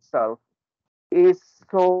 system itself is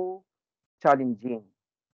so challenging.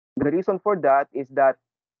 The reason for that is that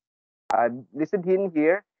listed in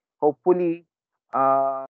here. Hopefully,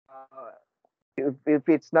 uh, if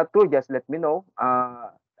it's not true, just let me know.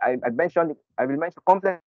 I will mention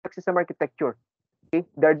complex system architecture. Okay,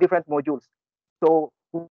 there are different modules. So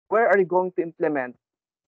where are you going to implement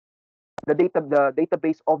the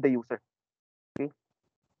database of the user? Okay,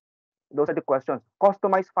 those are the questions.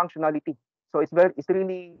 Customized functionality. So it's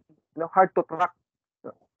really hard to track.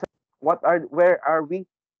 Where are we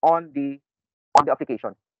on the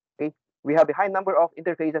application? Okay, we have a high number of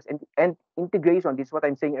interfaces and integration. This is what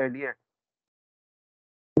I'm saying earlier.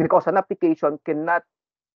 Because an application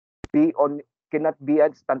be on cannot be a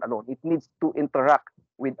standalone. It needs to interact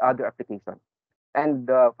with other applications. And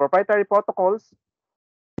proprietary protocols,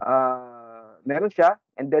 meron siya.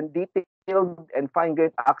 And then detailed and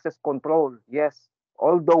fine-grained access control. Yes,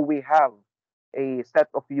 although we have a set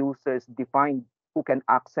of users defined who can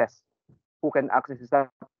access sa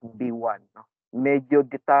B1. No? Medyo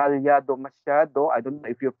detalyado masyado. I don't know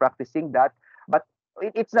if you're practicing that, but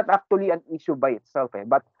it's not actually an issue by itself.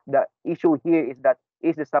 But the issue here is that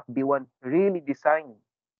is the SAP B1 really designed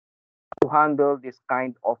to handle this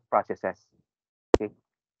kind of processes? Okay.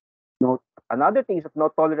 No, another thing is that no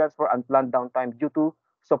tolerance for unplanned downtime due to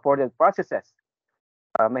supported processes.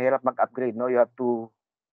 Mahirap mag-upgrade. No, you have to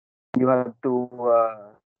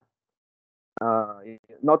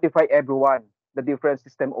notify everyone, the different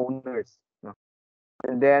system owners. No?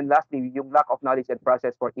 And then lastly, yung lack of knowledge and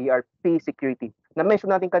process for ERP security. Na-mention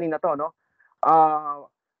natin kanina to, no?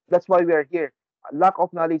 That's why we are here. Lack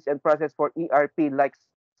of knowledge and process for ERP like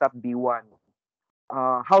SAP B1.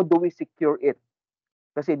 How do we secure it?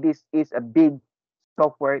 Kasi this is a big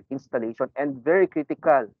software installation and very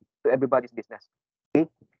critical to everybody's business. Okay?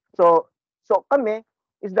 So kami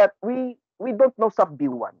is that we don't know SAP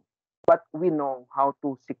B1, but we know how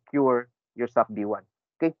to secure your SAP B1.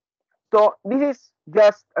 Okay? So this is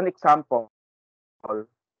just an example.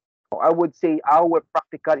 I would say our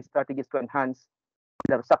practical strategies to enhance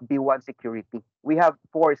the SAP B1 security. We have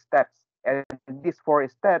 4 steps, and these 4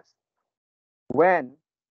 steps, when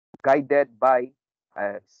guided by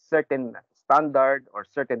a certain standard or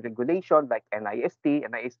certain regulation like NIST.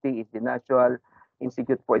 NIST is the National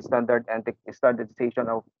Institute for Standard and Standardization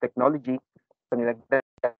of Technology, something like that.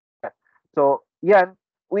 So, yan,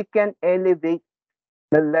 we can elevate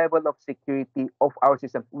the level of security of our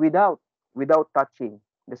system without touching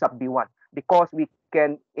the sub B1 because we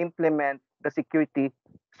can implement the security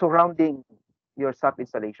surrounding your sub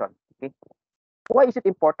installation. Okay? Why is it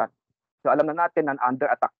important? So alam na natin na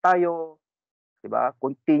under attack tayo, 'di ba?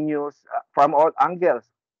 Continuous from all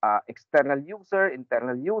angles, external user,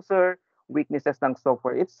 internal user, weaknesses ng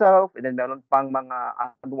software itself, and then meron pang mga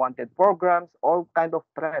unwanted programs, all kind of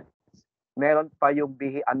threats. Meron pa yung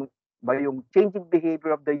yung changing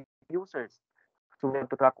behavior of the users. So we have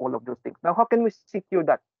to track all of those things. Now, how can we secure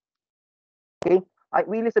that? Okay,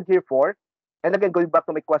 we listed here for, and again, going back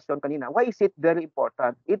to my question kanina, why is it very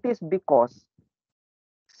important? It is because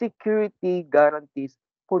security guarantees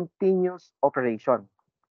continuous operation.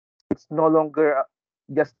 It's no longer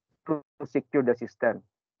just to secure the system.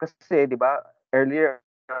 Kasi, di ba, earlier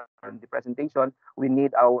in the presentation,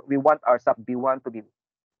 we want our sub B1 to be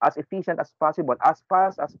as efficient as possible, as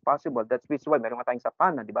fast as possible. That's why meron nga tayong SAP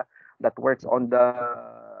Hana, di ba? That works on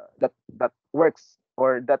that works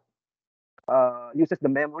or that uses the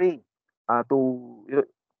memory to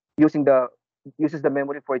uses the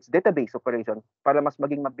memory for its database operation para mas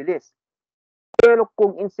maging mabilis. Pero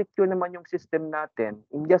kung insecure naman yung system natin,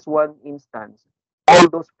 in just one instance, all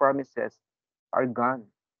those promises are gone.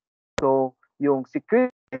 So, yung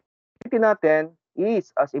security natin is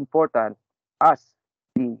as important as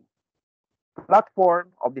the platform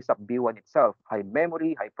of the SAP B1 itself. High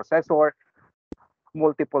memory, high processor,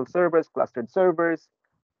 multiple servers, clustered servers,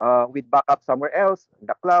 with backup somewhere else,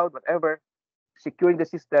 the cloud, whatever. Securing the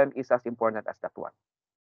system is as important as that one.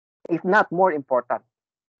 If not more important,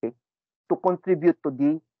 okay, to contribute to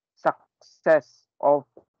the success of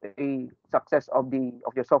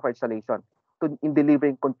your software installation in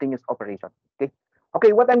delivering continuous operation.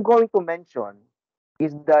 Okay, what I'm going to mention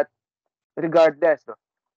is that regardless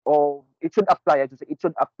of it should apply, it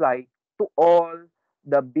should apply to all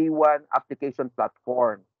the B1 application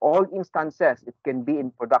platform. All instances, it can be in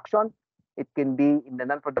production, it can be in the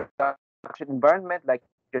non-production environment like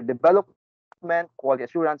your development, quality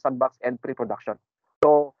assurance, sandbox, and pre-production.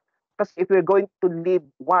 So, because if we're going to leave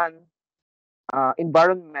one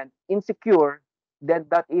environment insecure, then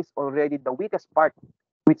that is already the weakest part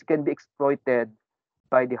which can be exploited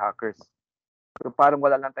by the hackers. So parang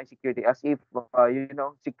wala lang tayong security as if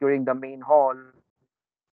securing the main hall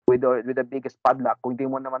with the biggest padlock kung hindi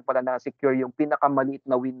mo naman pala na secure yung pinakamaliit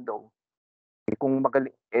na window. Kung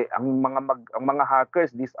ang mga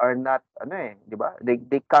hackers, these are not di ba?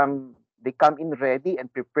 They come in ready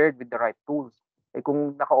and prepared with the right tools.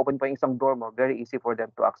 Kung naka-open pa yung isang door mo, very easy for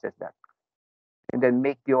them to access that. And then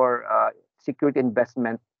make your security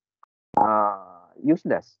investment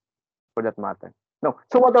useless for that matter. No.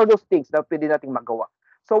 So what are those things na pwede nating magawa?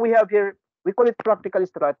 So we have here, we call it practical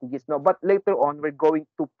strategies, no? But later on, we're going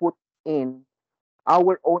to put in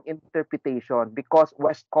our own interpretation because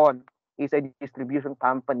Westcon is a distribution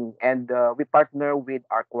company and we partner with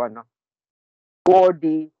𝐸1 for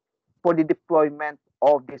the deployment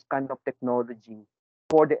of this kind of technology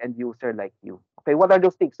for the end user like you. Okay, what are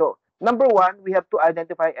those things? So number one, we have to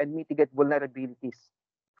identify and mitigate vulnerabilities.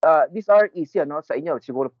 These are easy, sa inyo,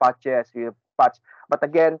 siguro patches, patch. But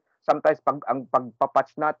again, sometimes ang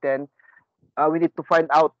pagpapatch natin, we need to find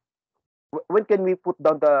out when can we put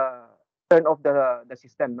down turn off the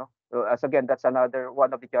system, no? So, as again, that's another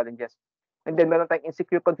one of the challenges. And then meron tayong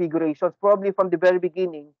insecure configurations. Probably from the very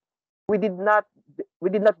beginning, we did not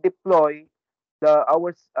deploy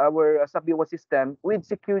our SAP B1 system with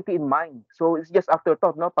security in mind. So it's just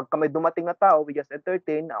afterthought, no? Pagka may dumating na tao, we just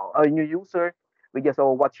entertain a new user. We just,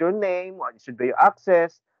 what's your name? What should be your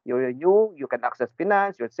access? You're new, you can access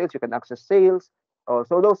finance, your sales, you can access sales.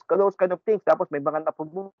 So those kind of things. Tapos may mga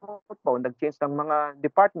na-promote pa, nag-change ng mga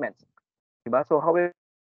departments. Diba? So how are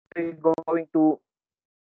we going to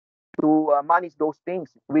manage those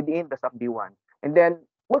things within the SAP B1? And then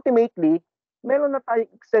ultimately, meron na tayong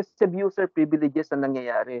excessive user privileges na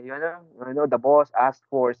nangyayari. The boss asked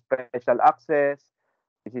for special access.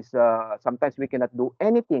 This is sometimes we cannot do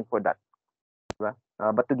anything for that. Diba?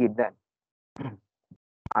 But to give them.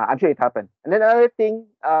 I'm sure it happened. And then another thing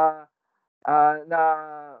na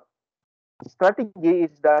strategy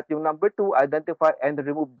is that yung number 2, identify and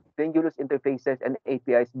remove dangerous interfaces and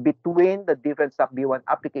APIs between the different SAP B1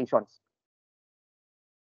 applications.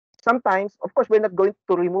 Sometimes, of course, we're not going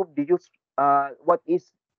to remove the what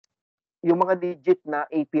is yung mga legit na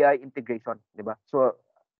API integration, di ba? So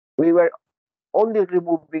we were only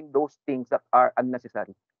removing those things that are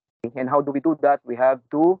unnecessary. And how do we do that? We have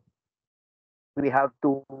to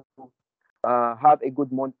have a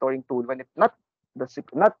good monitoring tool when it's not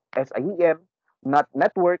SIEM, not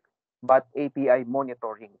network, but API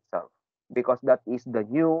monitoring itself. because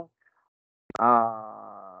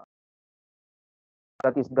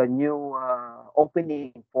uh,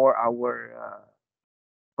 opening for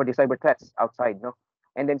the cyber threats outside, no?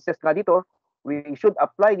 And then says nga dito, we should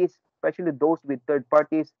apply this especially those with third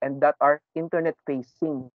parties and that are internet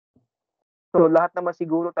facing. So lahat naman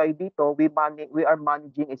siguro tayo dito, we are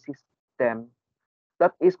managing a system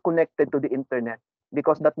that is connected to the internet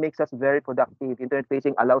because that makes us very productive. Internet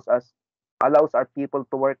facing allows our people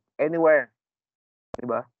to work anywhere, di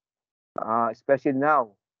ba? Especially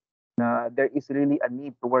now na there is really a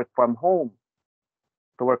need to work from home,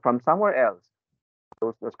 to work from somewhere else,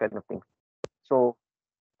 those kind of things. So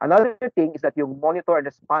another thing is that you monitor and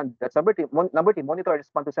respond. That's number three, monitor and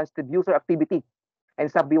respond to sensitive user activity and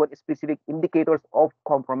sub-B1 specific indicators of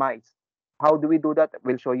compromise. How do we do that?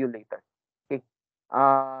 We'll show you later. Okay.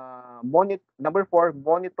 Number four,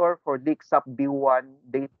 monitor for leak sub B1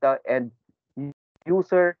 data and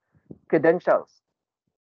user credentials.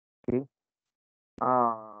 Okay.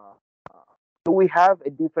 Uh, do we have a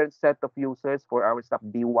different set of users for our sub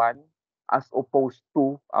B1 as opposed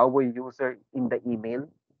to our user in the email?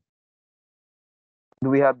 Do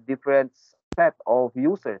we have different set of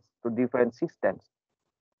users to different systems?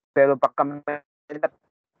 Pero pag kami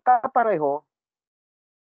nagkapareho,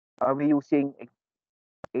 are we using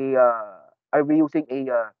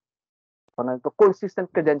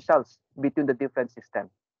consistent credentials between the different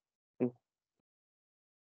systems? Okay.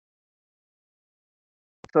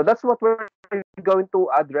 So that's what we're going to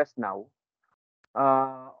address now.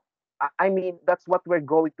 I mean, that's what we're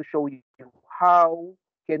going to show you. How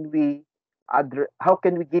can we how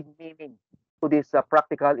can we give meaning to this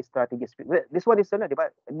practical strategies? This one is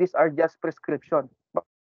diba? These are just prescription, but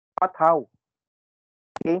how?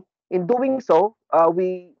 Okay. In doing so,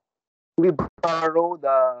 we borrow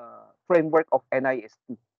the framework of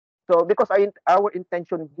NIST. So because our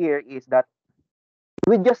intention here is that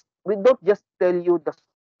we don't just tell you the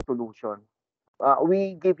solution.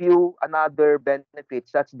 We give you another benefit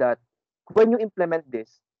such that when you implement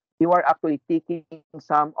this, you are actually taking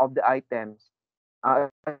some of the items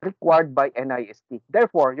required by NIST.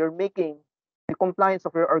 Therefore, you're making the compliance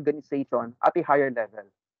of your organization at a higher level.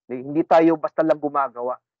 Hindi tayo basta lang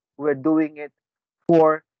gumagawa. We're doing it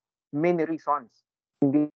for many reasons.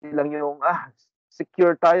 Hindi lang yung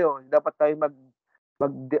secure tayo. Dapat tayo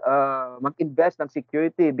mag-invest ng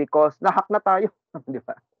security because nahack na tayo, di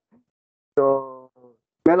ba? So,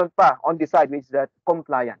 meron pa on the side which is that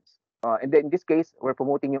compliance. And then in this case, we're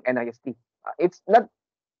promoting yung NIST. It's not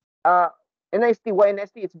NIST. Why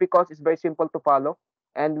NIST? It's because it's very simple to follow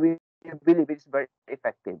and we believe it's very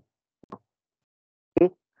effective. Okay.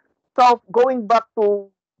 So, going back to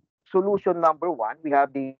solution number one, we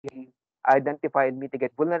have the identify and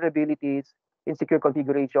mitigate vulnerabilities, insecure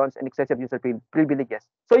configurations, and excessive user privileges.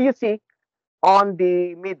 So you see, on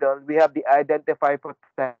the middle, we have the identify,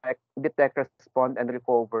 protect, detect, respond, and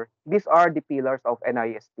recover. These are the pillars of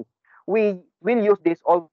NIST. We will use this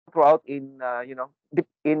all throughout in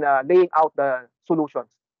laying out the solutions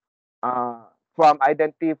from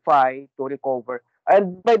identify to recover.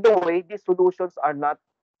 And by the way, these solutions are not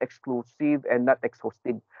exclusive and not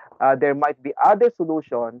exhaustive. There might be other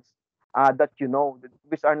solutions that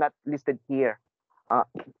which are not listed here.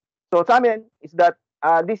 So sa amin is that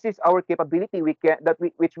this is our capability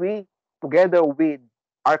which we together with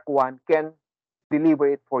ARC1 can deliver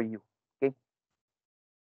it for you. Okay.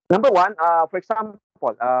 Number one, for example,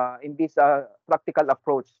 in this practical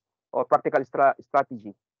approach or practical strategy,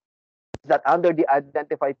 is that under the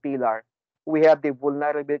identify pillar, we have the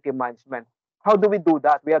vulnerability management. How do we do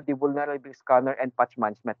that? We have the vulnerability scanner and patch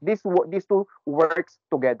management. These two works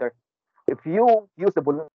together. If you use the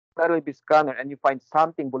vulnerability scanner and you find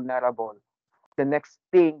something vulnerable, the next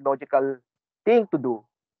logical thing to do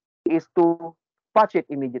is to patch it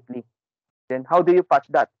immediately. Then how do you patch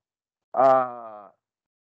that?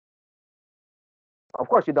 Of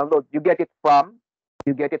course, you get it from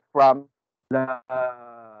the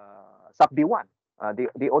SAP B1.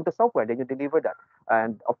 They own the software, then you deliver that.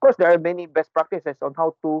 And of course, there are many best practices on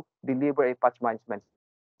how to deliver a patch management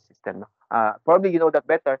system. Probably you know that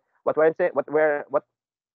better. But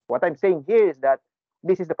what I'm saying here is that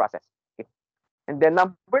this is the process. Okay? And then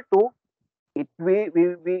number two, we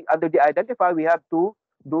under the identify, we have to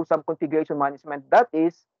do some configuration management. That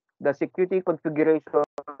is the security configuration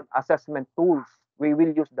assessment tools. We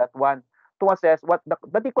will use that one to assess what the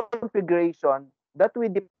configuration that we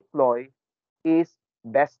deploy is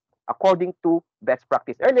best according to best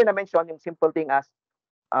practice. Earlier I mentioned yung simple thing as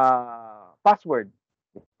password.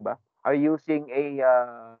 Diba? Are you using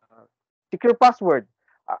a secure password?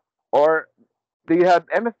 Or do you have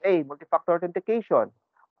MFA, multi-factor authentication?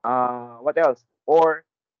 What else? Or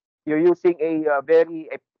you're using a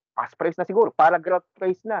passphrase na siguro, paragraph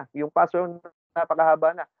phrase na, yung password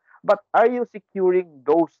napakahaba na. But are you securing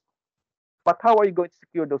those? But how are you going to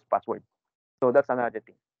secure those passwords? So that's another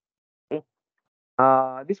thing. Okay?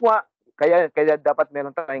 This one, kaya dapat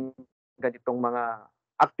meron tayong ganitong mga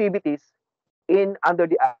activities in under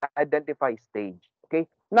the identify stage. Okay?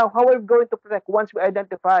 Now, how are we going to protect once we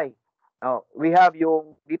identify? Now, we have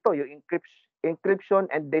yung dito, yung encryption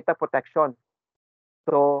and data protection.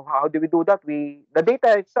 So how do we do that? The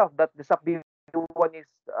data itself that the sub one is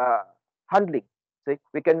handling. See,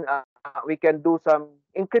 we can do some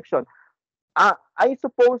encryption. I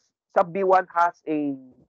suppose sub B1 has a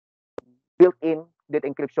built-in data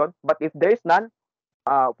encryption, but if there is none,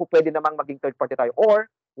 pwede namang maging third party tayo. Or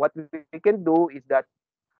what we can do is that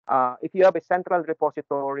if you have a central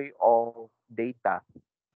repository of data,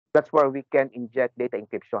 that's where we can inject data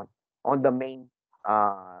encryption on the main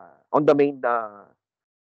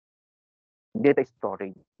data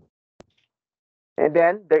storage. And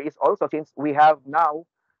then there is also, since we have now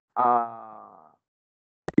uh,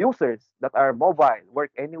 users that are mobile,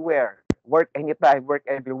 work anywhere, work anytime, work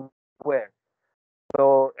everywhere.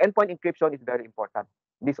 So endpoint encryption is very important.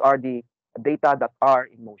 These are the data that are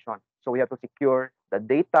in motion. So we have to secure the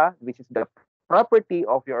data, which is the property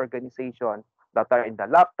of your organization that are in the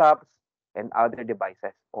laptops and other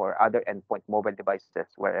devices or other endpoint mobile devices,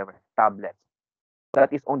 wherever, tablets.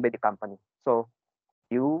 That is owned by the company. So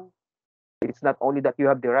you it's not only that you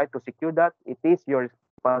have the right to secure that, it is your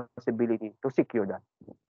responsibility to secure that.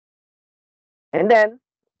 And then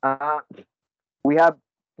we have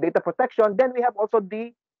data protection. Then we have also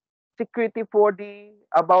the security for the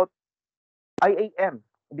about IAM,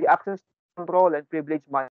 the access control and privilege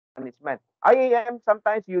management. IAM,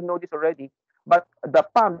 sometimes you know this already, but the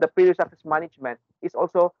PAM, the privilege access management, is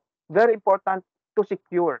also very important to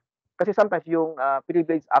secure. Kasi sometimes yung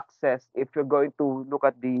privilege access, if you're going to look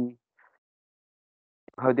at the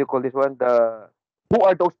how do you call this one? The who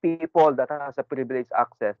are those people that has a privileged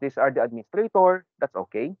access? These are the administrator. That's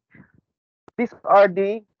okay. These are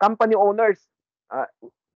the company owners. Uh,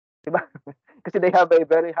 diba? Kasi they have a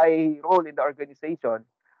very high role in the organization.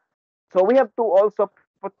 So we have to also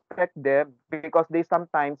protect them because they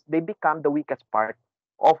become the weakest part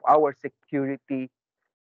of our security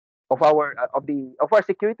of our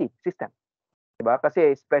security system. Diba?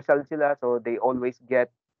 Kasi special sila, so they always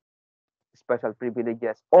get special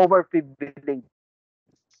privileges, over privilege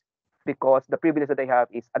because the privilege that they have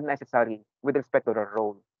is unnecessary with respect to their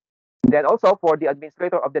role. Then also for the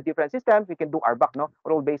administrator of the different systems, we can do RBAC, no,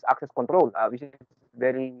 role-based access control, which is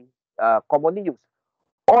very commonly used.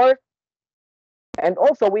 Or and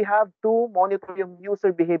also we have to monitor yung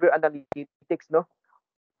user behavior analytics, no.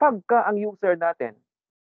 Pagka ang user natin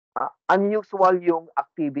unusual yung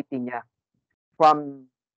activity niya from,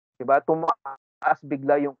 diba, tumaas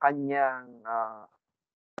bigla yung kanyang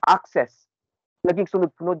access, naging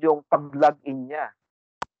sunod-sunod yung pag-login niya,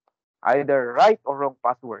 either right or wrong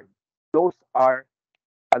password, those are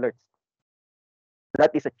alerts.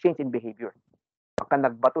 That is a change in behavior. Pagka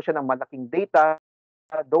nagbato siya ng malaking data,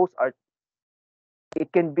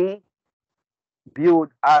 it can be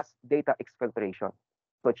viewed as data exfiltration.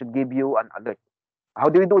 So it should give you an alert. How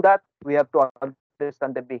do we do that? We have to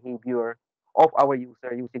understand the behavior of our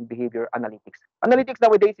user using behavior analytics. Analytics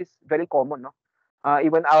nowadays is very common, no?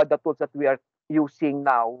 Even the tools that we are using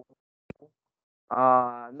now,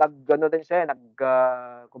 din siya,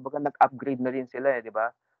 kumbaga nag-upgrade na rin sila, di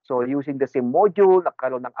ba? So using the same module,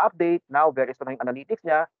 nagkaroon ng update, now very strong yung analytics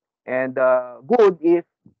niya, and good if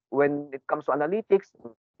when it comes to analytics,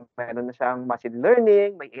 meron na siyang machine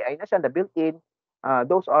learning, may AI na siya na built-in,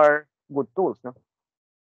 those are good tools, no?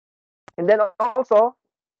 And then also,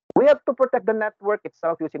 we have to protect the network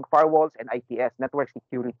itself using firewalls and IPS, network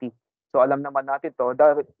security. So alam naman natin to,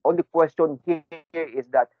 the only question here is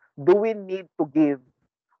that, do we need to give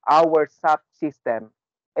our SAP system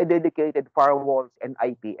a dedicated firewalls and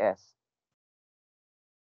IPS?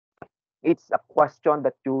 It's a question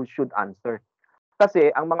that you should answer.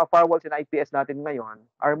 Kasi ang mga firewalls and IPS natin ngayon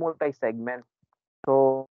are multi-segment.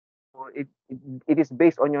 So it is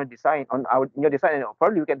based on your design, your design. And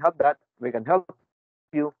probably we can help that. We can help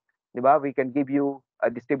you, diba? We can give you a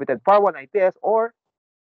distributed firewall and IPS or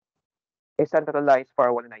a centralized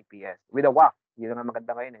firewall and IPS with a WAF. Yun ang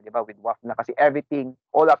maganda ngayon, diba? With WAF na kasi everything,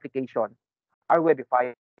 all application are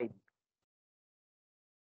webified.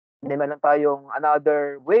 Then meron tayong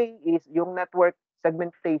another way is yung network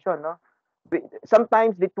segmentation, no?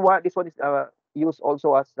 Sometimes this one is used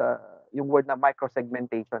also as yung word na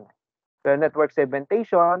micro-segmentation. The network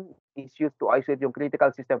segmentation is used to isolate yung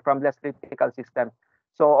critical system from less critical system.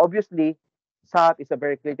 So obviously, SAP is a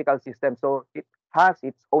very critical system, so it has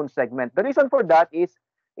its own segment. The reason for that is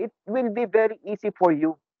it will be very easy for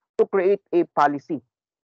you to create a policy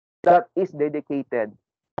that is dedicated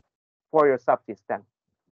for your subsystem.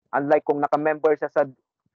 Unlike kung naka-member siya sa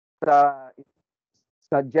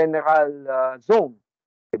sa general zone,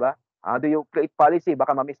 'di ba? Do you create policy,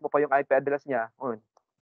 baka ma-miss mo pa yung IP address niya,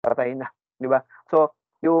 patay na, 'di ba? So,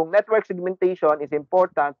 yung network segmentation is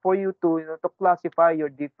important for you to to classify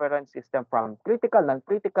your different system from critical,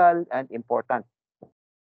 non-critical, and important.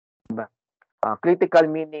 'Di ba? Critical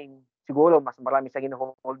meaning siguro mas marami siyang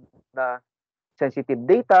hold na sensitive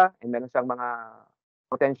data and meron siyang mga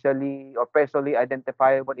potentially or personally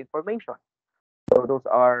identifiable information. So those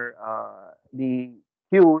are the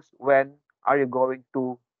cues when are you going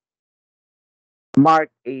to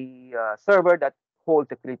mark a server that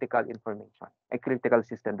holds a critical information, a critical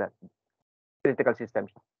system that critical system.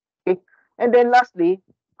 Okay, and then lastly,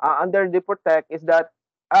 under the protect is that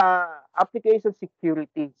application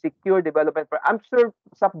security, secure development. I'm sure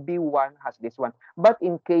SAP B1 has this one, but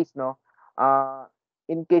in case that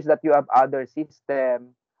you have other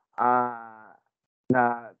system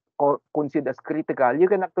na considered as critical, you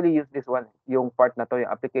can actually use this one, yung part na to,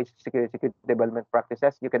 yung application security development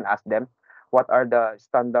practices. You can ask them what are the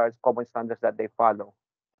standards, common standards that they follow.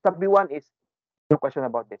 SAP B1 is no question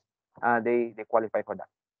about this. They qualify for that.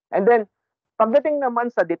 And then, pagdating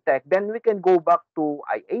naman sa detect, then we can go back to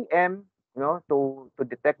IAM, to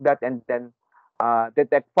detect that and then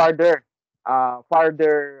detect further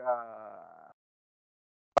further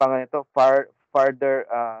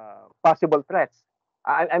possible threats.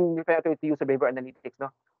 I'm referring to user behavior analytics, no?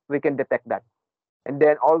 We can detect that. And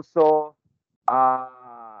then also the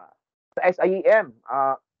SIEM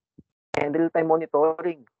and real-time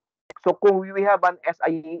monitoring. So kung we have an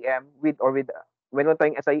SIEM with when we're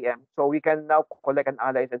doing SIEM, so we can now collect and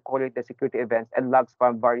analyze and correlate the security events and logs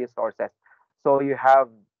from various sources. So you have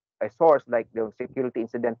a source like the security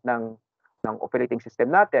incident ng operating system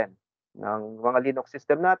natin, ng mga Linux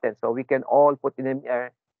system natin. So we can all put them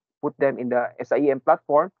in the SIEM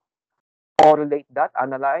platform, correlate that,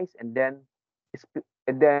 analyze, and then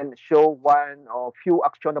show one or few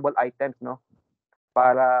actionable items, no,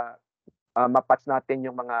 para mapatch natin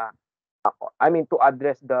yung mga to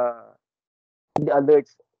address the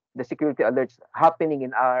alerts, the security alerts happening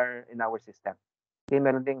in our system. Okay,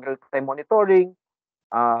 meron ding real-time monitoring,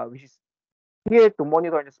 which is here to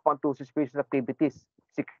monitor and respond to suspicious activities,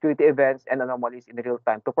 security events, and anomalies in real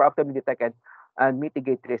time to proactively detect and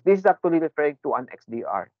mitigate risk. This is actually referring to an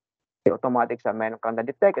XDR. Okay, automatic siya, meron kang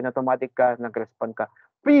na-detect and automatic ka, nag-respond ka.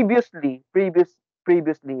 Previously,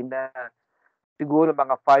 na siguro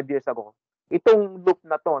mga 5 years ago, itong loop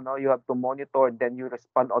na to, no, you have to monitor, then you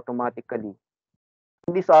respond automatically.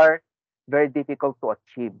 These are very difficult to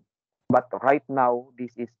achieve. But right now,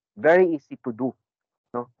 this is very easy to do.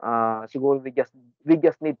 No? Siguro we just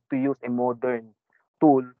need to use a modern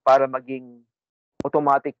tool para maging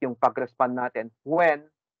automatic yung pag-respond natin when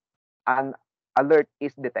an alert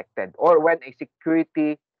is detected or when a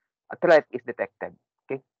security threat is detected.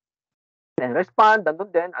 Okay? And respond, nandun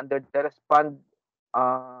din, under the respond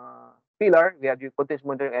pillar, we have your continuous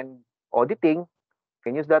monitoring and auditing.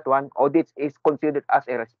 Can use that one. Audits is considered as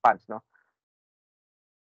a response, no?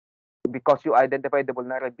 Because you identify the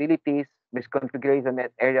vulnerabilities, misconfiguration, and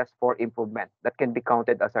areas for improvement that can be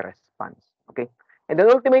counted as a response. Okay, and then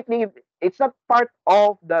ultimately, it's not part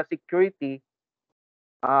of the security,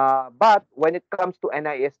 but when it comes to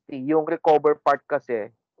NIST, yung recover part kasi,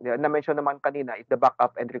 na-mention naman kanina, is the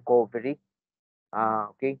backup and recovery.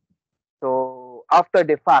 Okay, so after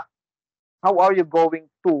the fact, how are you going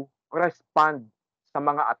to respond sa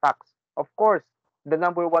mga attacks? Of course, the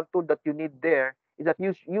number one tool that you need there is that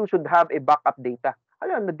you should have a backup data.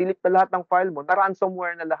 Alam, na-delete na lahat ng file mo,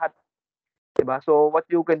 na-ransomware na lahat. Diba? So what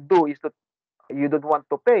you can do is you don't want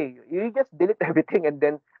to pay. You just delete everything and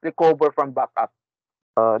then recover from backup.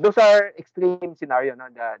 Those are extreme scenario, no?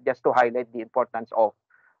 Just to highlight the importance of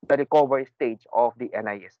the recovery stage of the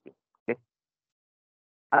NIST. Okay?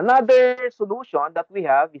 Another solution that we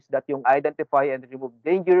have is that yung identify and remove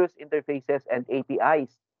dangerous interfaces and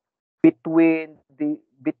APIs between the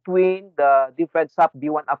different SAP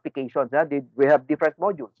B1 applications. We have different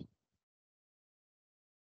modules.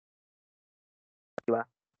 Diba?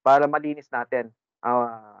 Para malinis natin.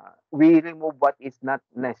 We remove what is not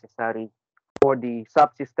necessary for the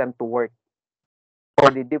subsystem to work, for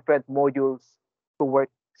the different modules to work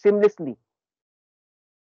seamlessly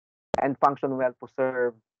and function well to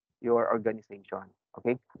serve your organization.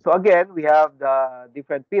 Okay, so again, we have the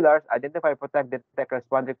different pillars: identify, protect, detect,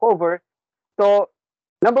 respond, recover. So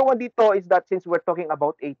Number one dito is that since we're talking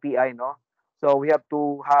about API, no? So we have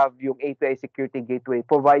to have yung API security gateway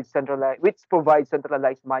which provides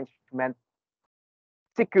centralized management,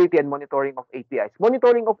 security and monitoring of APIs.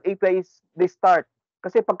 Monitoring of APIs, they start.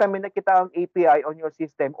 Kasi pag kami nakita ang API on your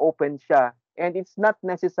system, open siya. And it's not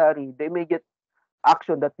necessary, the immediate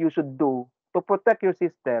action that you should do to protect your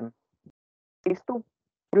system is to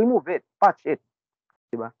remove it, patch it,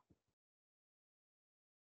 di ba?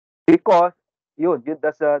 Because yun.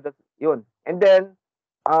 And then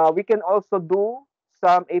we can also do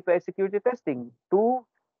some API security testing to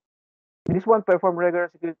this one perform regular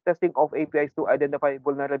security testing of APIs to identify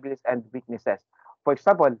vulnerabilities and weaknesses. For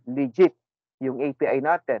example, legit yung API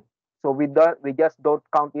natin. So we just don't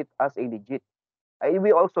count it as a legit.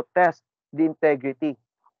 We also test the integrity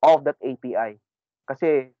of that API.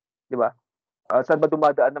 Kasi, di ba? Saan ba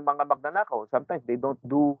dumadaan ng mga magnanakaw? Sometimes they don't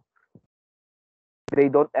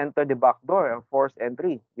enter the back door or force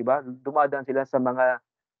entry, di ba? Dumadaan sila sa mga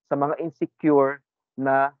insecure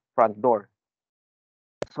na front door.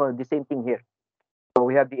 So the same thing here. So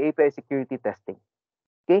we have the API security testing.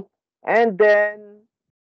 Okay? And then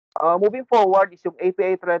moving forward is yung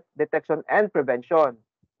API threat detection and prevention.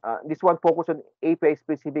 This one focus on API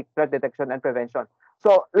specific threat detection and prevention.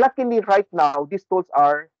 So luckily right now these tools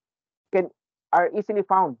are easily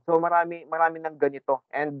found. So marami ng ganito,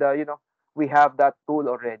 and we have that tool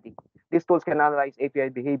already. These tools can analyze API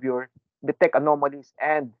behavior, detect anomalies,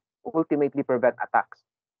 and ultimately prevent attacks.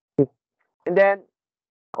 And then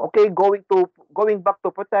going back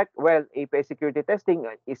to protect, well, API security testing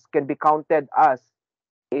can be counted as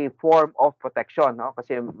a form of protection, no?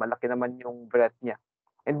 Kasi malaki naman yung breadth niya.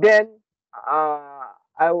 And then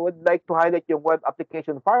I would like to highlight yung web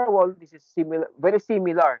application firewall. This is very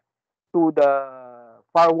similar to the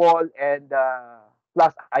firewall and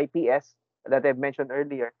plus IPS that I've mentioned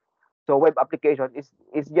earlier. So web application is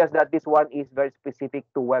just that this one is very specific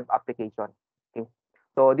to web application. Okay,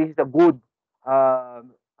 so this is a good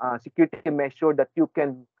security measure that you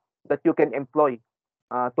can employ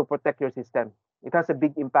to protect your system. It has a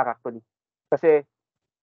big impact actually, kasi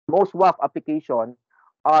most web application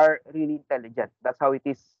are really intelligent. That's how it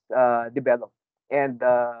is developed, and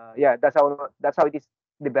yeah, that's how it is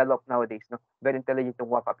developed nowadays. No, very intelligent yung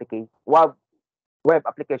web application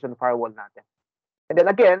firewall natin. And then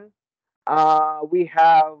again, we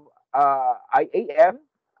have IAM.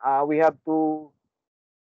 We have to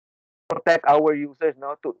protect our users.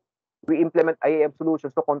 No, we implement IAM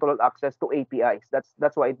solutions to control access to APIs.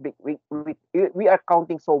 That's why we are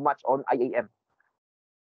counting so much on IAM.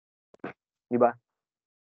 Diba?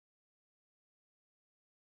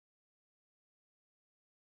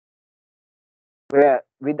 Where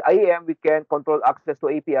with IAM, we can control access to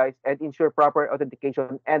APIs and ensure proper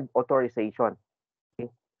authentication and authorization.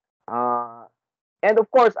 Okay? And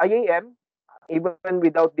of course, IAM, even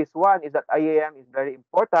without this one, is that IAM is very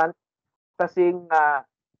important kasi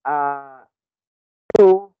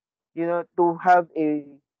to have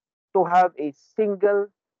a single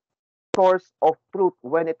source of truth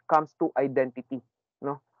when it comes to identity.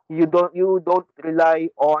 No, you don't rely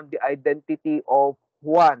on the identity of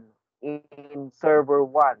one in server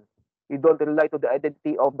one. You don't rely to the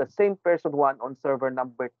identity of the same person one on server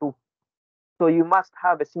number two. So you must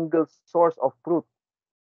have a single source of truth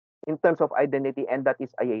in terms of identity, and that is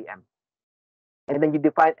IAM. And then you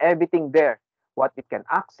define everything there, what it can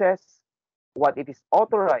access, what it is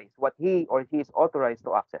authorized, what he or she is authorized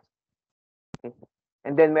to access. Okay?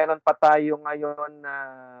 And then meron pa tayo ngayon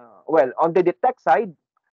well, on the detect side,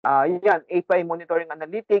 yan, API monitoring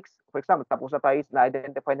analytics, for example, tapos na tayo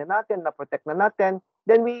na-identify na natin, na-protect na natin,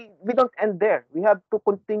 then we don't end there. We have to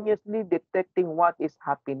continuously detecting what is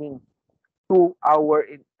happening to our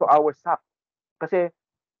SAP. Kasi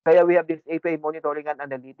kaya we have this API monitoring and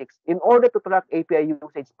analytics in order to track API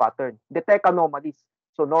usage pattern, detect anomalies.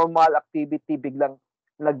 So normal activity biglang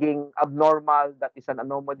naging abnormal, that is an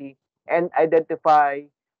anomaly, and identify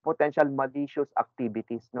potential malicious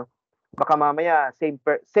activities, no? Baka mamaya same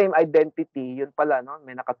identity, yun pala, no?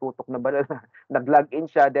 May nakatutok na ba nag-log in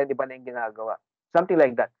siya, then iba na yung ginagawa. Something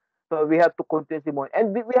like that. So we have to continuously monitor,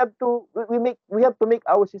 and we have to make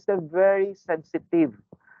our system very sensitive.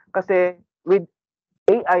 Kasi with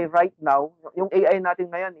AI right now, yung AI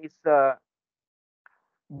natin ngayon is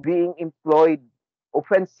being employed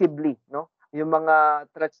offensively, no? Yung mga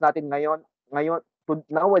threats natin ngayon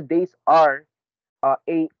nowadays are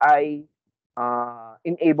AI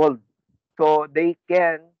enabled. So they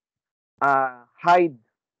can hide,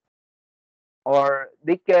 or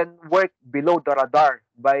they can work below the radar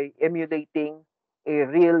by emulating a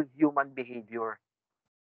real human behavior.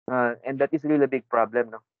 And that is really a big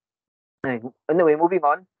problem, no? Anyway, moving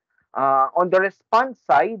on the response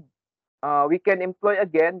side, we can employ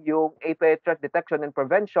again yung API threat detection and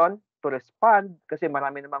prevention to respond kasi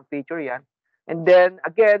marami namang feature yan. And then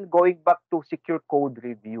again, going back to secure code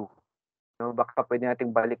review. No, baka pwede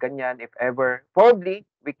nating balikan yan if ever. Probably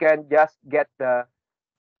we can just get the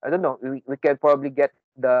I don't know, we can probably get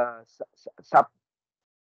the SAP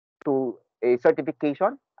to a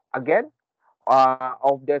certification again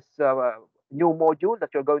of this new module that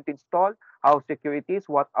you're going to install, how secure it is,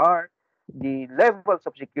 what are the levels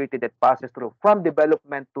of security that passes through from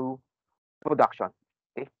development to production.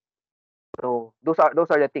 Okay, so those are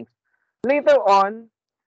the things. Later on,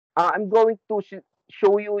 I'm going to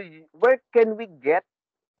show you where can we get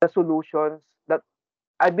the solutions that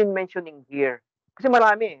I've been mentioning here. Kasi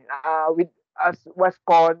marami with as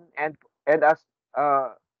Westcon and as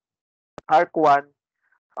uh, ARC1,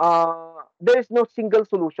 there is no single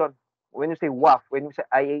solution. When you say WAF, when you say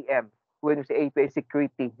IAM, when you say API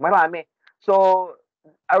security, marami. So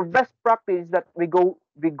our best practice is that we go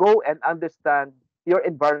and understand your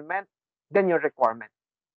environment, then your requirement.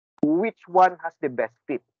 Which one has the best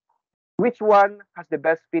fit? Which one has the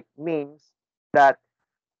best fit means that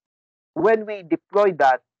when we deploy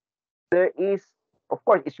that, there is, of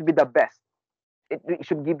course, it should be the best. It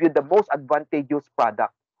should give you the most advantageous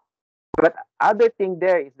product. But other thing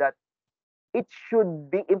there is that it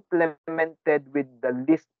should be implemented with the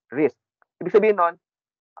least risk. Ibig sabihin nun,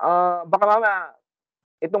 baka mama,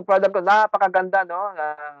 itong product ko, napakaganda, no?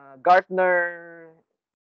 Gartner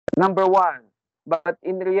number one. But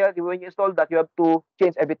in reality, when you install that, you have to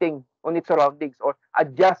change everything on its surroundings or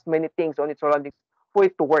adjust many things on its surroundings for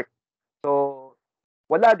it to work. So,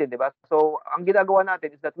 wala din, di ba? So, ang ginagawa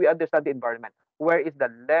natin is that we understand the environment. Where is the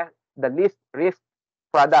least risk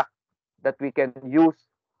product that we can use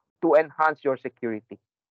to enhance your security?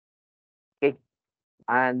 Okay.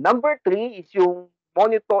 And number three is yung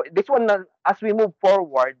monitor. This one, as we move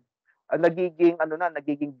forward,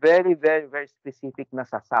 nagiging very, very, very specific na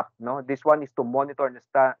sa SAP. No? This one is to monitor and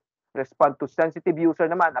respond to sensitive user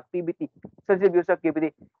naman, sensitive user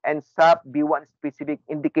activity, and SAP B1 specific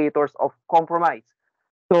indicators of compromise.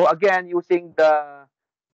 So again, using the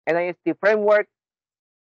NIST framework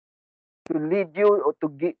to lead you or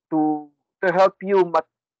to help you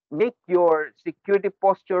make your security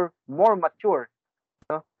posture more mature.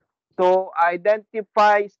 No? So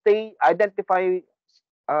identify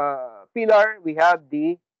pillar. We have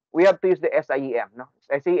to use the SIEM. No?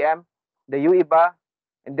 SIEM, the 𝐤𝐸,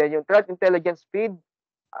 and then yung threat intelligence feed.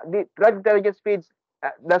 The threat intelligence feeds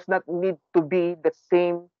does not need to be the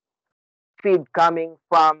same feed coming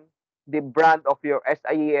from the brand of your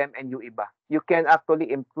SIEM and 𝐤𝐸. You can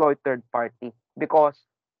actually employ third party because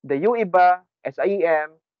the 𝐤𝐸,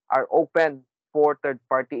 SIEM are open for third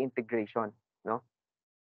party integration. No?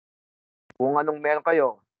 Kung anong meron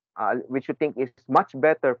kayo, which you think is much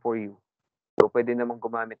better for you, so pwede namang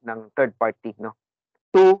gumamit ng third party, no?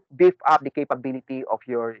 To beef up the capability of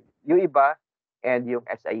your 𝐤𝐸 and yung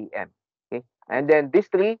SIEM. Okay? And then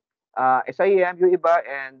these three, SIEM, 𝐤𝐸,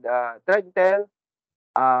 and threat intel,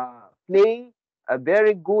 play a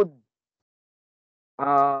very good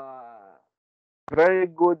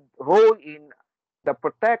role in the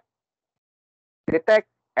protect, detect,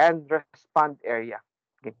 and respond area.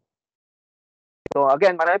 Okay. So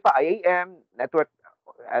again, marami pa IAM, network.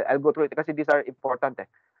 I'll go through it kasi these are important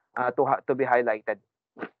to be highlighted.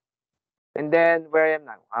 And then where I am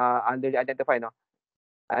now, under the identify, no?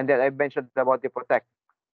 And then I mentioned about the protect.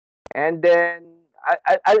 And then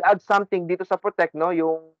I'll add something dito sa protect, no?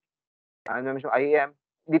 Yung IAM.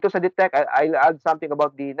 Dito sa detect, I'll add something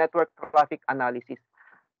about the network traffic analysis.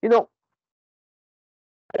 You know,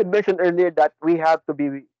 I mentioned earlier that we have to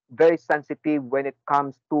be very sensitive when it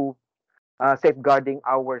comes to safeguarding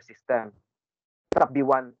our system. SAP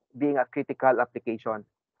B1 being a critical application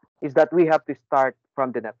is that we have to start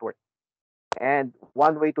from the network. And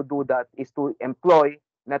one way to do that is to employ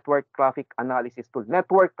network traffic analysis tool.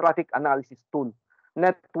 Network traffic analysis tool.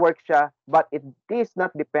 Network siya, but it is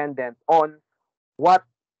not dependent on what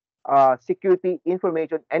security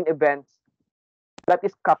information and events that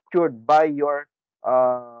is captured by your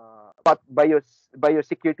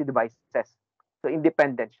security devices. So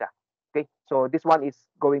independent siya. Okay? So this one is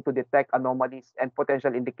going to detect anomalies and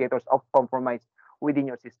potential indicators of compromise within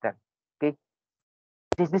your system. Okay?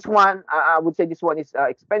 This one, I would say this one is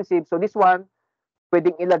expensive. So this one,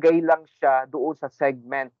 pwedeng ilagay lang siya doon sa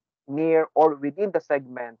segment near or within the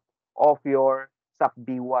segment of your SAP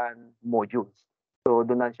B1 modules. So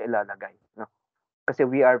doon lang siya ilalagay. No? Kasi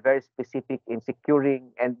we are very specific in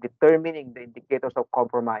securing and determining the indicators of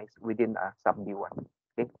compromise within SAP B1.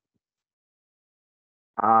 Okay?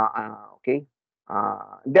 Okay?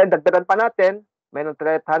 Then dagdagan pa natin, mayroong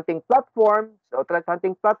threat hunting platform. So threat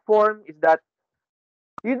hunting platform is that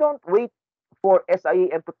you don't wait for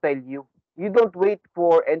SIEM to tell you. You don't wait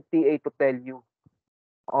for NTA to tell you,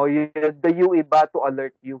 or the 𝐤𝐢𝐳 to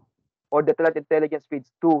alert you, or the threat intelligence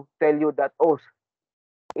feeds to tell you that, oh,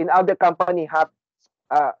 in other company have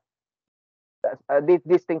uh,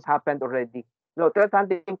 these things happened already. No, threat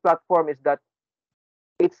hunting platform is that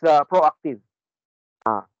it's proactive.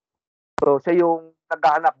 Ah, so siya yung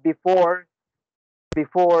naghahanap before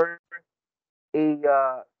a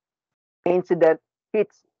incident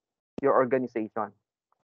hits your organization.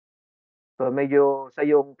 So medyo sa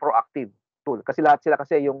yung proactive tool. Kasi lahat sila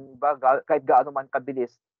kasi yung kahit gaano man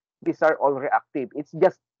kabilis, these are all reactive. It's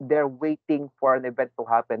just they're waiting for an event to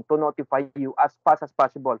happen to notify you as fast as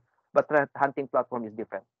possible. But threat hunting platform is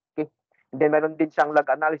different. Okay? And then meron din siyang log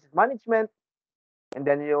analysis management. And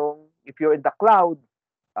then yung if you're in the cloud,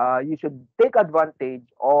 you should take advantage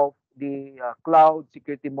of the cloud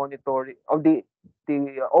security monitoring of the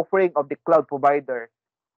offering of the cloud provider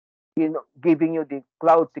in giving you the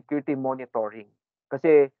cloud security monitoring.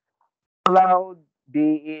 Kasi cloud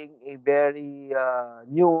being a very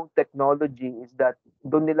new technology is that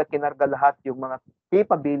doon nila kinarga lahat yung mga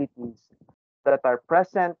capabilities that are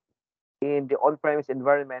present in the on-premise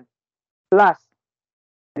environment plus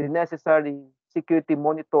the necessary security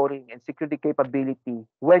monitoring and security capability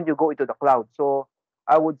when you go into the cloud. So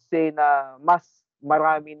I would say na mas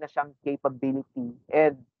marami na siyang capability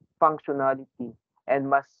and functionality and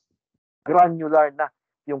mas granular na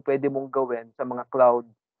yung pwede mong gawin sa mga cloud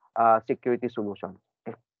security solutions.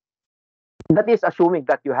 Okay. That is assuming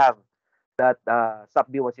that you have that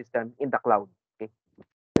SAP B1 system in the cloud. Okay.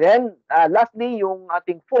 Then, lastly, yung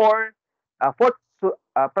ating fourth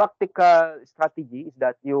practical strategy is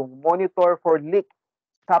that yung monitor for leak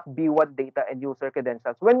SAP B1 data and user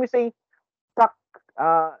credentials. When we say SAP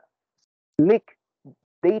leak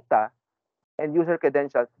data and user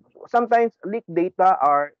credentials, sometimes leak data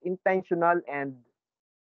are intentional and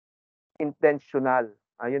intentional.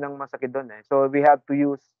 Yun ang masakit doon eh. So we have to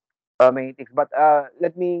use many things. But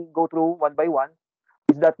let me go through one by one.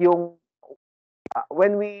 Is that yung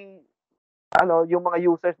when we yung mga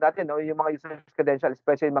users natin, no, yung mga users credential,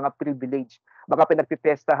 especially mga privilege, baka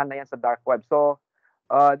pinagpipestahan na yan sa dark web. So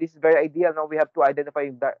this is very ideal. No, we have to identify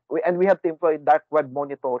and we have to employ dark web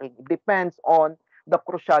monitoring. It depends on the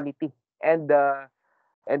cruciality and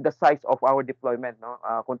the size of our deployment. No,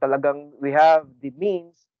 kung talagang we have the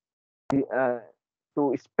means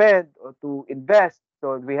to spend or to invest,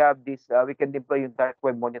 so we have this, we can deploy yung dark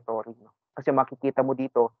web monitoring. No? Kasi makikita mo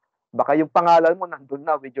dito, baka yung pangalan mo nandun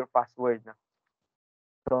na with your password. Na.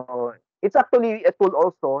 So it's actually a tool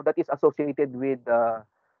also that is associated with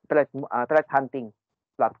threat hunting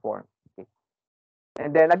platform. Okay.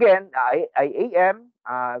 And then again, IAM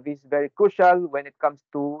is very crucial when it comes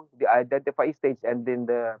to the identify stage and then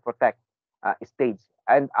the protect stage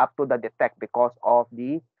and up to the detect because of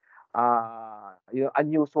the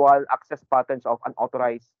unusual access patterns of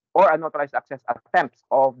unauthorized access attempts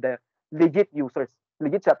of the legit users.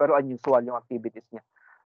 Legit siya pero unusual yung activities niya.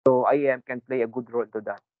 So IAM can play a good role to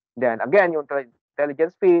that. Then again, yung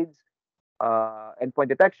intelligence feeds, endpoint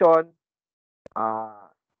detection,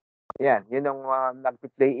 yun ang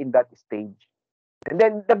nag-play in that stage. And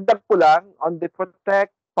then dagdag ko lang on the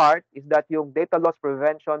protect part is that yung data loss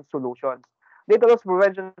prevention solutions. Data loss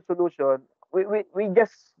prevention solution, we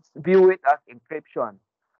just view it as encryption.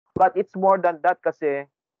 But it's more than that kasi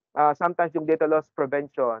sometimes yung data loss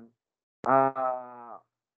prevention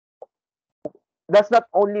does not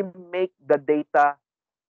only make the data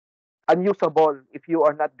unusable if you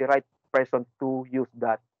are not the right person to use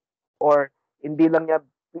that, or hindi lang niya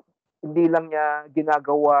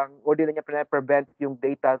ginagawang or hindi lang niya prevent yung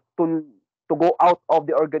data to go out of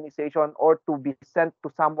the organization or to be sent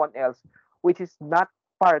to someone else which is not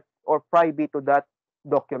part or private to that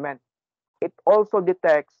document. It also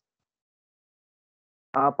detects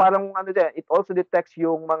it also detects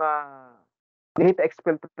yung mga data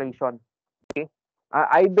exfiltration. Okay?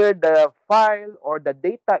 Either the file or the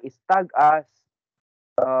data is tagged as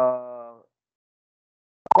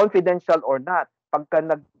confidential or not. Pagka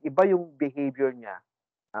nag-iba yung behavior niya,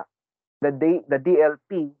 the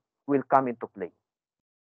DLP will come into play.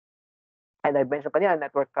 And I mentioned kanina,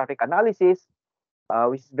 network traffic analysis,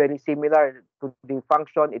 which is very similar to the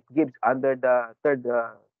function it gives under the third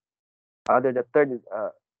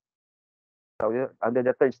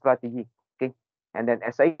strategy. Okay, and then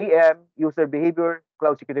SIEM, user behavior,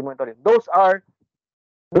 cloud security monitoring. Those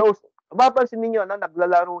mapapansin niyo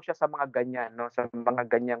naglalaro siya sa mga ganyan, no, sa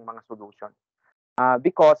mga ganyang mga solution.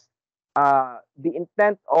 Because the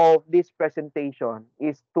intent of this presentation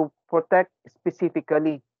is to protect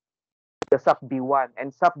specifically the SAP B1.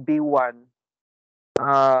 And SAP B1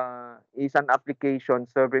 is an application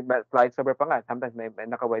serving client server pa nga. Sometimes may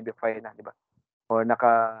naka-Wi-Fi na, di ba? Or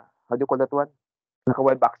how do you call that one?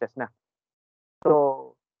 Naka-web access na.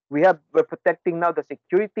 So we're protecting now the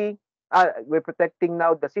security. We're protecting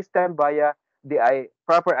now the system via the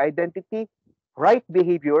proper identity, right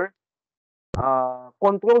behavior,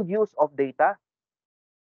 controlled use of data.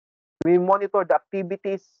 We monitor the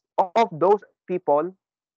activities of those people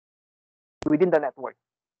within the network.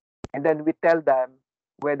 And then we tell them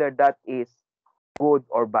whether that is good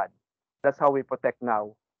or bad. That's how we protect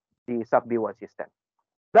now the SAP B1 system.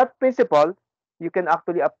 That principle, you can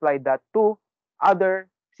actually apply that to other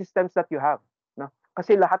systems that you have. No?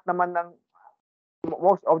 Kasi lahat naman ng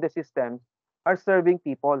most of the systems are serving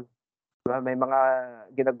people. Diba? May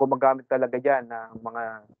mga gumagamit talaga dyan ng mga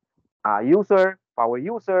user, power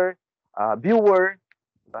user, viewer.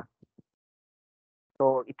 Diba?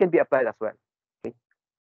 So it can be applied as well. Okay.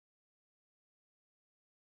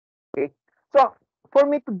 Okay. So for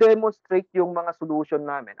me to demonstrate yung mga solution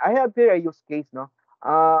namin, I have here a use case, no?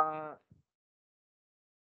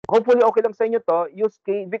 Hopefully okay lang sa inyo to, use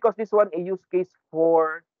case, because this one a use case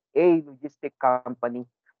for a logistic company.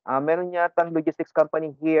 Meron yatang logistics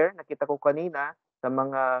company here, nakita ko kanina sa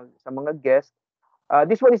mga guests.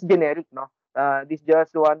 This one is generic, no? This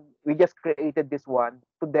just one, we just created this one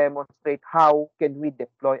to demonstrate how can we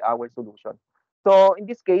deploy our solution. So in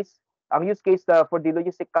this case, ang use case for the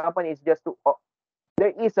logistic company is just to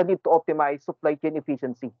there is a need to optimize supply chain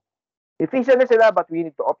efficiency. Efficient na sila, but we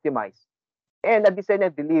need to optimize. And at the same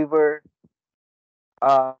time, deliver,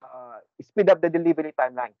 speed up the delivery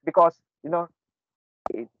timeline. Because,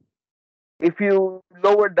 if you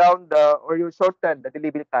lower down or you shorten the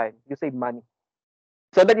delivery time, you save money.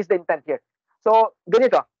 So that is the intent here. So,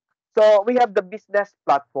 ganito. So, we have the business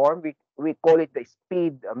platform. We call it the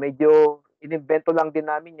speed. Medyo inimbento lang din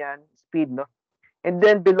namin yan, speed, no? And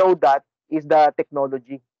then below that is the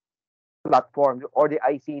technology platform or the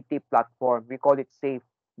ICT platform. We call it SAFE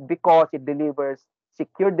because it delivers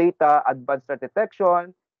secure data, advanced threat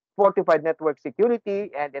detection, fortified network security,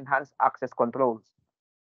 and enhanced access controls.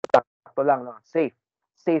 Sakto lang, no?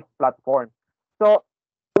 SAFE platform. So,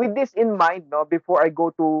 with this in mind, no, before I go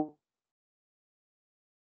to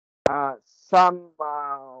some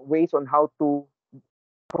ways on how to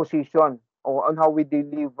position or on how we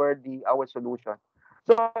deliver our solution.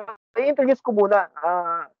 So, i-introduce ko muna,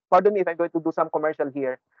 pardon me if I'm going to do some commercial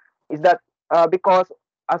here, is that because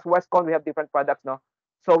as Westcon, we have different products, no?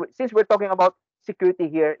 So, since we're talking about security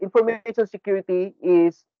here, information security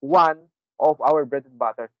is one of our bread and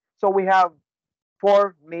butter. So, we have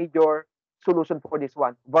 4 major solutions for this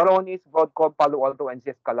one: Varonis, Broadcom, Palo Alto, and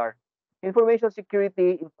Zscaler. Information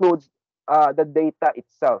security includes the data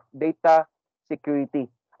itself, data security.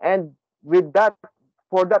 And with that,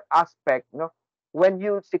 for that aspect, when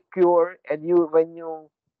you secure and when you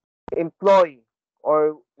employ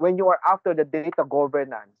or when you are after the data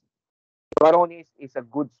governance, Varonis is a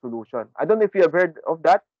good solution. I don't know if you have heard of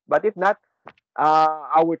that, but if not,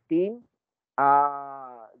 our team,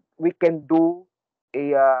 we can do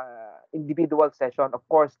a individual session, of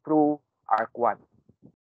course, through ARC1.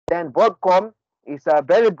 Then Broadcom is a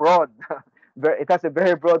very broad. It has a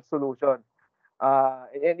very broad solution.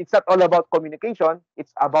 And it's not all about communication,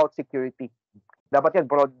 it's about security. Dapat yan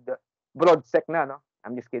broad sec na, no?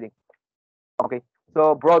 I'm just kidding. Okay.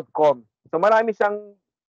 So Broadcom. So marami siyang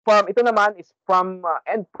ito naman is from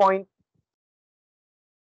endpoint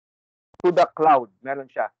to the cloud.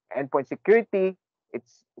 Meron siya. Endpoint security, it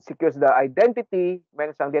secures the identity,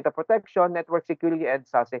 meron siyang data protection, network security, and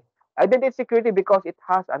SASE. Identity security because it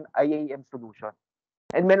has an IAM solution.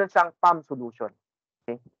 And meron siyang PAM solution.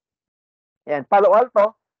 Okay? And Palo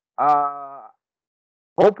Alto,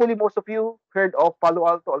 hopefully most of you heard of Palo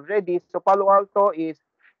Alto already. So Palo Alto is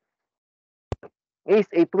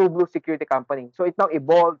a true blue security company. So it now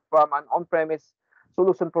evolved from an on-premise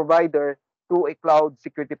solution provider to a cloud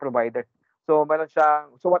security provider. So meron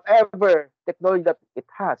siyang, so whatever technology that it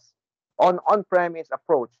has on-premise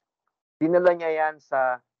approach, dinala niya yan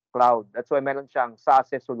sa cloud. That's why meron siyang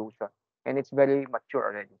SASE solution. And it's very mature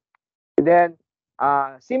already. And then,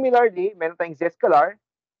 similarly, meron tayong Zscaler.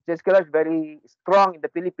 Zscaler is very strong in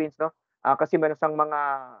the Philippines, no? Kasi meron siyang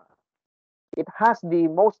it has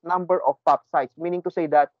the most number of POP sites, meaning to say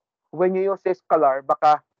that when you use Zscaler,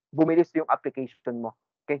 baka bumilis yung application mo.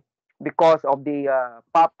 Okay? Because of the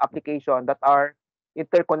POP application that are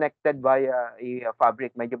interconnected via a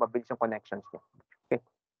fabric, medyo mabilis yung connections niya. Okay?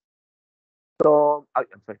 So,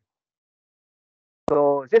 I'm sorry.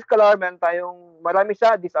 So, Zscaler, meron tayong marami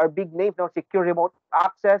siya. These are big names, no? Secure remote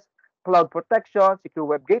access, cloud protection, secure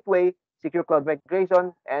web gateway, secure cloud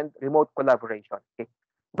migration, and remote collaboration. Okay.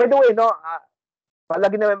 By the way, no,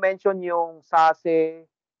 palagi na mention yung SASE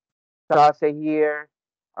here,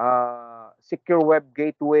 secure web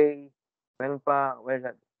gateway, meron pa, where's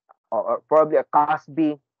that? Or probably a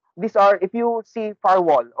CASB. These are, if you see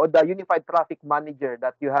firewall or the unified traffic manager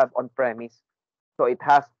that you have on premise, so it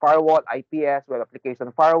has firewall, IPS, web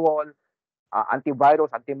application firewall, antivirus,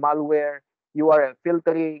 anti-malware, URL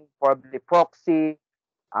filtering, probably proxy,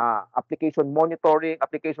 application monitoring,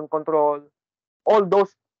 application control, all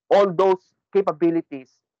those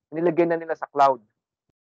capabilities nilagay na nila sa cloud.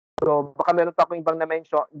 So baka meron pa akong ibang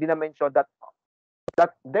na-mention, hindi na-mention that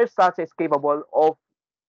their SASE is capable of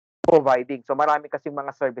providing. So marami kasing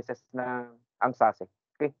mga services na ang SASE.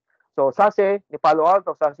 Okay? So SASE ni Palo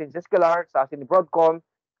Alto, SASE ni Zscaler, SASE ni Broadcom,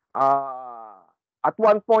 at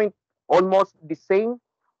one point almost the same,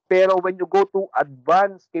 pero when you go to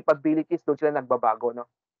advanced capabilities, doon sila nagbabago, no?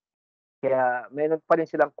 Kaya meron pa rin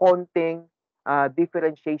silang konting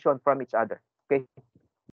differentiation from each other. Okay?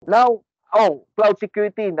 Now, cloud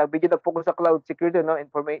security. Nabigyan ng focus sa cloud security, no?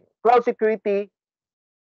 Cloud security,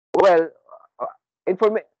 well,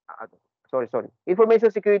 information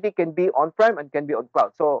security can be on-prem and can be on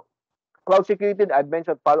cloud. So, cloud security, I've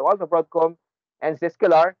mentioned Palo Alto, Broadcom, and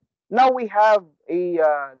Zscaler. Now we have a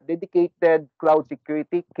dedicated cloud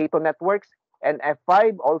security, Cato Networks, and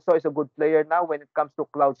F5 also is a good player now when it comes to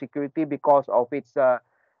cloud security because of its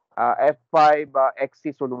F5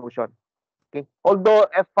 XC solution. Okay. Although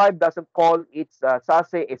F5 doesn't call its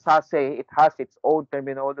SASE a SASE, it has its own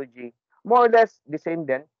terminology. More or less the same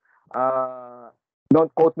then.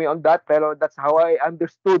 Don't quote me on that, pero that's how I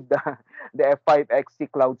understood the F5 XC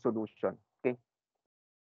cloud solution. Okay.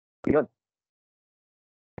 Yun.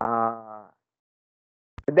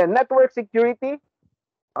 And then network security.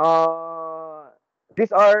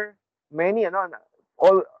 These are many,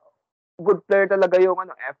 all good player talaga yung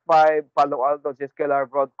F5, Palo Alto, Zscaler,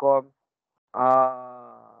 Broadcom.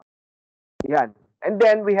 Yan. And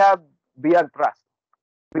then we have Beyond Trust.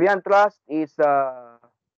 Beyond Trust is a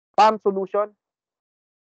PAM solution.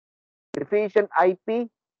 Efficient IP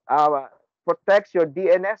protects your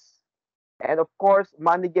DNS and of course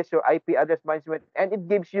manages your IP address management, and it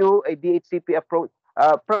gives you a DHCP approach,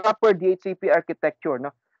 proper DHCP architecture, no?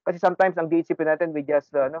 Kasi sometimes ang DHCP natin we just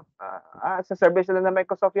sa service na ng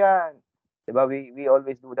Microsoft yan. 'Di ba? We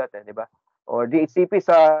always do that, 'di ba? Or DHCP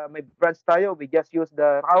sa may branch tayo, we just use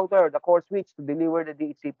the router, the core switch to deliver the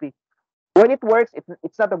DHCP. When it works,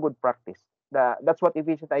 it's not a good practice. That's what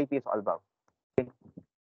efficient IP is all about. Okay.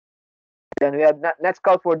 Then we have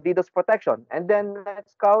NetScout for DDoS protection, and then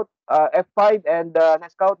NetScout F5 and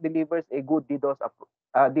NetScout delivers a good DDoS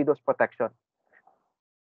protection,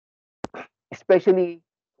 especially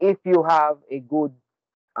if you have a good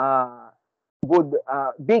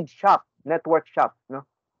big shop, network shop, no?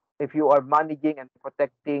 If you are managing and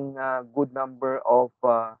protecting a good number of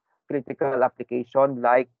critical application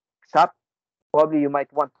like SAP, probably you might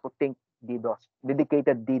want to think DDoS,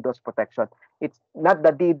 dedicated DDoS protection. It's not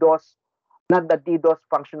the DDoS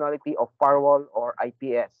functionality of firewall or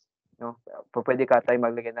IPS, no? Pwede ka tayo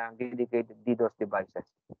maglagay ng dedicated DDoS devices,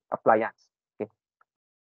 appliance. Okay.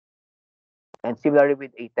 And similarly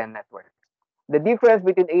with A10 networks. The difference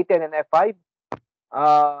between A10 and F5,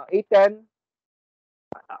 A10,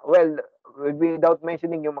 well, without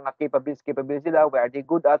mentioning yung mga capabilities nila, where are they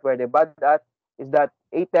good at, where are they bad at, is that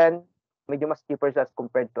A10 medyo mas cheaper as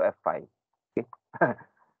compared to F5. Okay.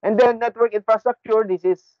 And then network infrastructure, this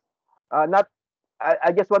is not,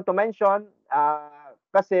 I just want to mention,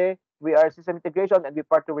 kasi we are system integration and we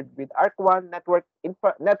partner with ARC1, network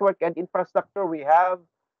and infrastructure. We have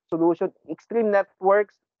solution, Extreme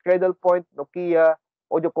Networks, Cradlepoint, Nokia,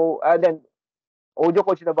 then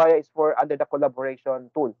𝐦𝐤𝐳𝐸 is for under the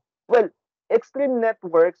collaboration tool. Well, Extreme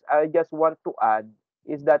Networks, I just want to add,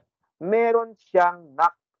 is that meron siyang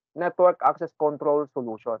NAC, Network Access Control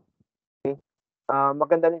Solution. Okay?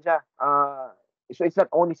 Maganda rin siya. So it's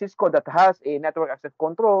not only Cisco that has a network access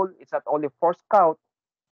control, it's not only Forescout,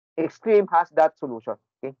 Extreme has that solution.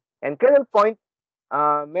 Okay? And Cradlepoint,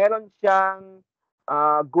 meron siyang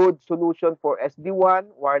good solution for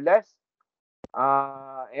SD-WAN, wireless,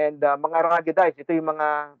 and mga ruggedized. Ito yung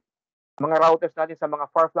mga routers natin sa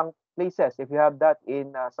mga far-flung places. If you have that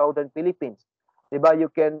in southern Philippines, diba,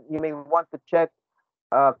 you may want to check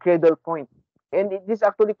Cradlepoint. And it is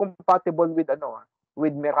actually compatible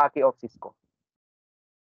with Meraki of Cisco.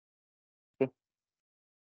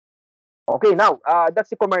 Okay, now that's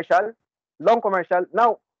the commercial, long commercial.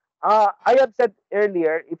 Now, I have said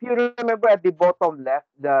earlier, if you remember at the bottom left,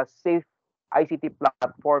 the safe ICT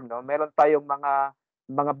platform, no, meron tayong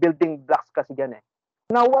mga building blocks kasi diyan eh.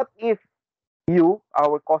 Now, what if you,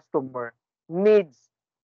 our customer, needs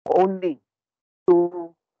only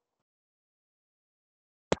to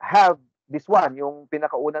have this one, yung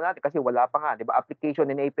pinakauna natin kasi wala pa nga, di ba?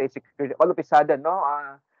 Application and API security. All of a sudden, no,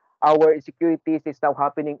 our insecurities is now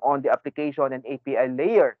happening on the application and API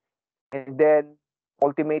layer. And then,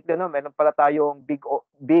 ultimately, no, meron pala tayong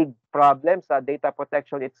big problem sa data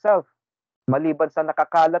protection itself. Maliban sa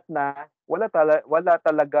nakakalat na, wala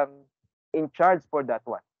talagang in charge for that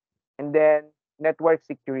one. And then, network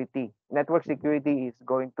security. Network security is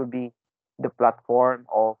going to be the platform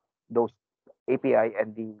of those API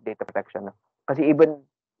and the data protection. Kasi even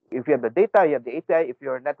if you have the data, you have the API, if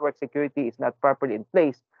your network security is not properly in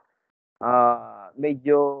place,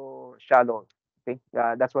 medyo shallow. Okay?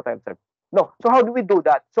 That's what I've said. No. So how do we do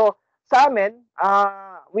that? So sa amin,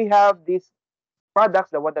 we have these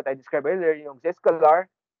products, the one that I described earlier, yung Zscaler,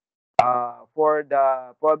 for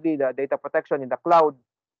probably the data protection in the cloud,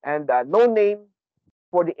 and No Name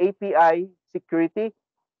for the API security,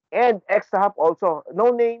 and XHub also.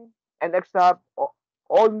 No Name and XHub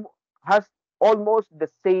all has almost the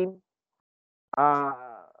same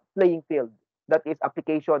playing field. That is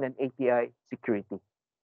application and API security.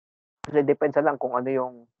 Kasi depends lang kung ano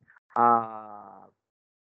yung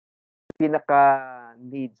pinaka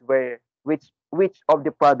needs, which of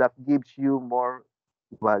the product gives you more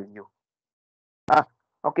value.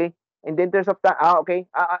 Okay. In the interest of time, okay.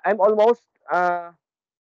 I'm almost I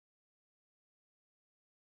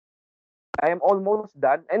am almost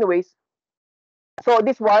done. Anyways, so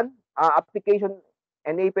this one, application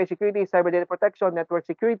and API security, cyber data protection, network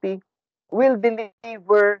security, will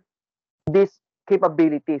deliver these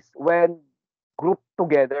capabilities when grouped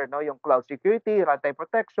together. No, yung cloud security, runtime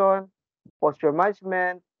protection, posture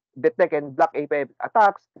management, detect and block API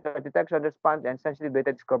attacks, detection, response, and sensitive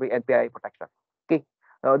data discovery, NPI protection. Okay,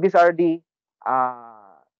 so these are the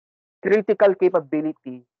critical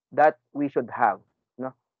capability that we should have.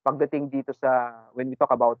 No, pagdating dito sa when we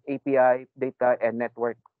talk about API, data, and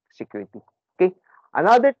network security. Okay,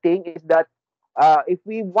 another thing is that if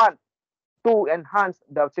we want to enhance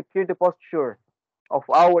the security posture of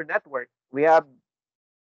our network, we have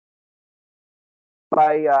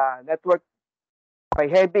by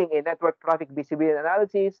having a network traffic visibility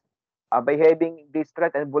analysis, by having this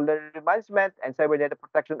threat and vulnerability management and cyber data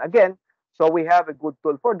protection again. So we have a good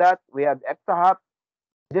tool for that. We have XHub,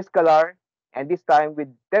 Zscaler, and this time with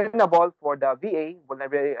Tenable for the VA,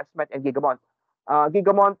 vulnerability assessment, and 𝐤𝐳𝐫.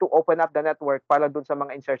 𝐤𝐳𝐫 to open up the network para dun sa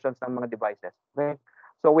mga insertions ng mga devices. Okay?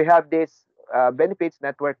 So we have this benefits,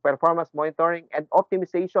 network performance monitoring and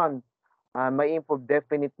optimization. May improve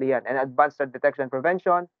definitely yan. And advanced threat detection and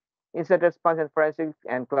prevention, incident response and forensics,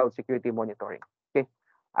 and cloud security monitoring. Okay.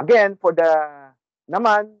 Again, for the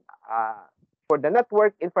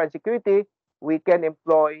network infra and security, we can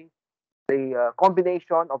employ the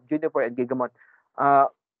combination of Juniper and 𝐤𝐳𝐫.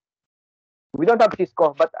 We don't have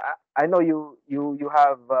Cisco, but I know you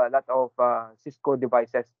have a lot of Cisco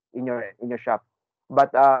devices in your shop.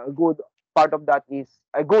 But a good part of that is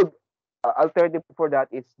a good alternative for that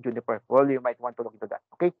is Juniper. Well, you might want to look into that.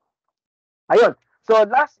 Okay. Ayun. So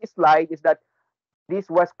last slide is that this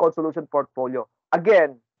Westcon solution portfolio.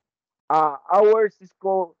 Again, our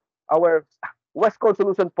Westcon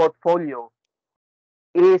solution portfolio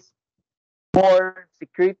is for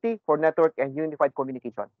security, for network, and unified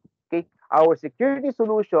communication. Okay, our security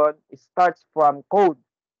solution starts from code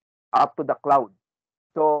up to the cloud.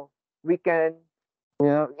 So we can,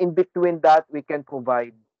 in between that, we can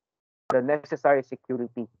provide the necessary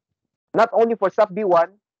security, not only for SAP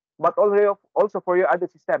B1, but also for your other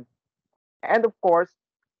system. And of course,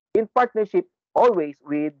 in partnership always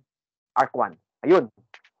with ARC1. Ayun.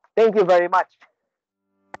 Thank you very much.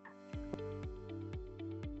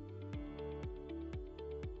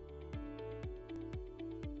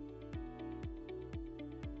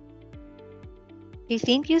 Okay,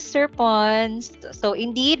 thank you, Sir Pons. So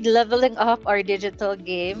indeed, leveling up our digital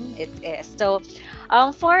game, it is. So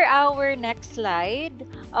for our next slide,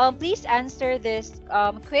 please answer this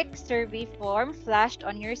quick survey form flashed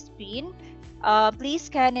on your screen. Please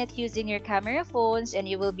scan it using your camera phones and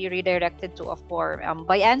you will be redirected to a form.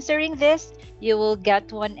 By answering this, you will get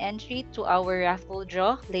one entry to our raffle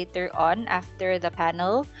draw later on after the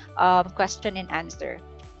panel question and answer.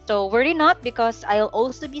 So worry not, because I'll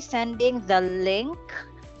also be sending the link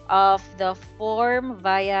of the form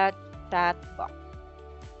via chat box.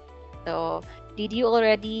 So did you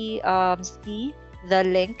already see the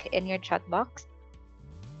link in your chat box?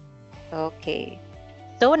 Okay.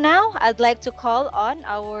 So now I'd like to call on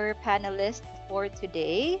our panelists for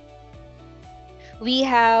today. We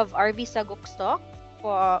have RV Saguksok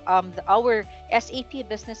for our SAP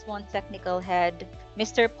Business One Technical Head,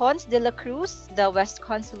 Mr. Ponce de la Cruz, the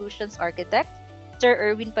Westcon Solutions Architect, Sir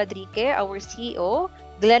Erwin Padrique, our CEO,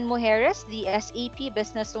 Glenn Mujeres, the SAP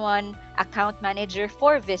Business One Account Manager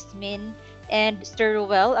for Vismin, and Sir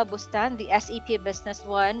Ruel Abustan, the SAP Business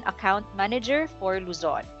One Account Manager for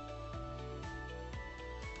Luzon.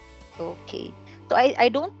 Okay. So I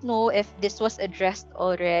don't know if this was addressed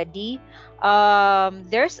already.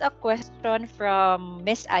 There's a question from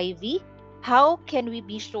Miss Ivy. How can we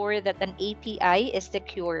be sure that an API is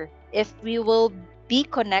secure if we will be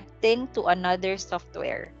connecting to another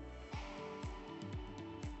software?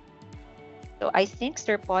 So I think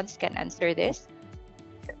Sir Pons can answer this.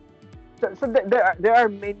 There are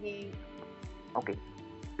many. Okay,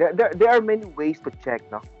 there are many ways to check.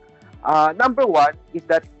 No, number one is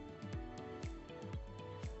that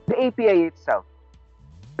the API itself.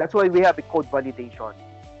 That's why we have a code validation.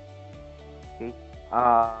 Okay.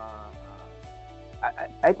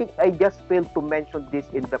 I think I just failed to mention this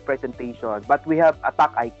in the presentation, but we have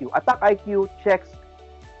Attack IQ. Attack IQ checks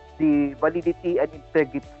the validity and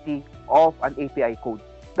integrity of an API code.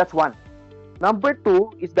 That's one. Number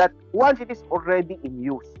two is that once it is already in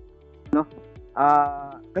use, no?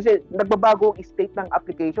 Kasi nagbabago ang state ng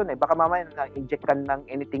application eh. Baka mamaya na-inject ka ng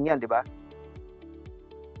anything yan, di ba?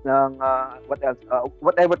 Ng what else?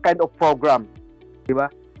 Whatever kind of program, di ba?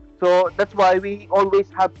 So that's why we always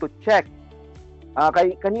have to check.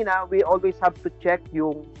 Kanina, we always have to check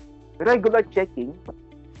yung regular checking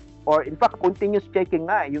or in fact continuous checking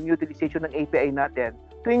nga yung utilization ng API natin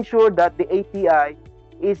to ensure that the API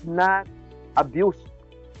is not abused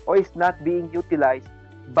or is not being utilized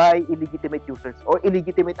by illegitimate users or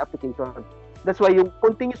illegitimate applications. That's why yung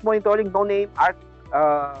continuous monitoring, no name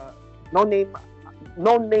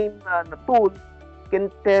na tool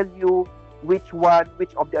can tell you which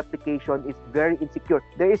of the application is very insecure.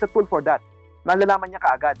 There is a tool for that. Malalaman niya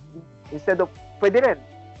kaagad. Instead of, pwede rin,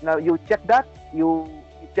 now you check that, you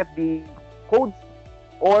check the codes,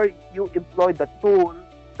 or you employ the tool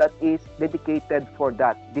that is dedicated for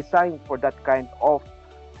that, designed for that kind of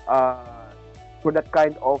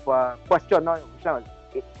question. No?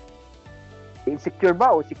 Insecure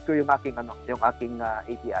ba o secure yung aking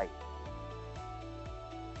API?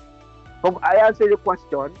 So I answer your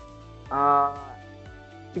question.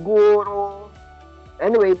 Siguro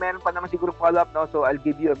anyway, meron pa naman siguro follow-up, no? So I'll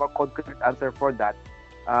give you a more concrete answer for that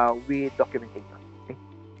with documentation.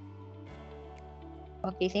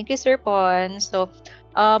 Okay, thank you, Sir Pon. So,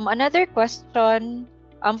 another question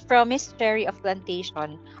from Miss Cherry of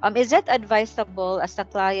Plantation. Is it advisable as a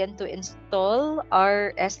client to install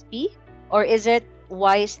RSP, or is it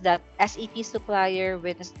wise that SAP supplier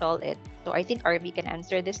will install it? So I think RB can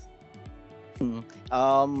answer this.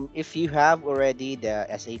 If you have already the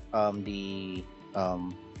SAP,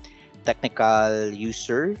 technical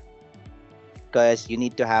user, because you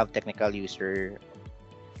need to have technical user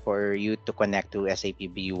for you to connect to SAP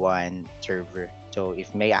B1 server. So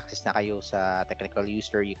if may access na kayo sa technical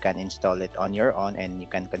user, you can install it on your own and you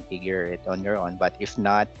can configure it on your own. But if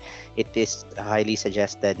not, it is highly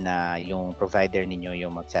suggested na yung provider ninyo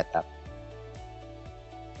yung mag-setup.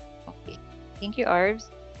 Okay, thank you, Arvs.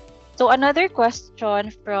 So another question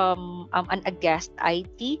from an aghast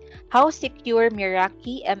IT. How secure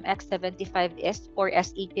Meraki MX75 is for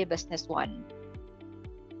SAP Business One?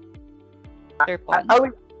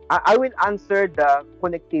 I will answer the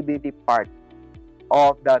connectivity part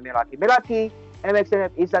of the Meraki. Meraki MX75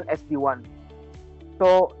 is an SD1.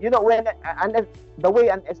 So you know when the way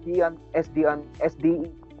an SD1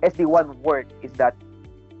 work is that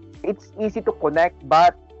it's easy to connect,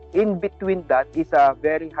 but in between that is a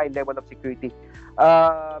very high level of security.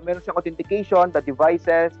 Meron siyang authentication, the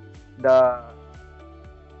devices, the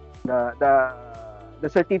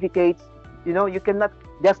certificates. You know, you cannot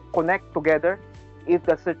just connect together if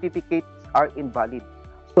the certificates are invalid.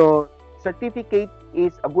 So certificate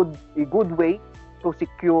is a good way to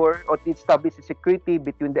secure or to establish the security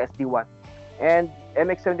between the SD1 and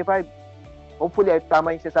MX75. Hopefully,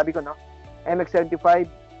 tama yung sinasabi ko, no?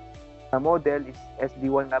 MX75 model is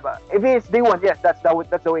SD1 na ba? If it's D1, yes, that's the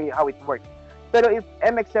way how it works. Pero if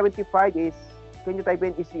MX75 is, can you type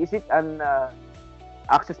in, is it an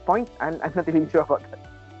access point? I'm not really sure about that.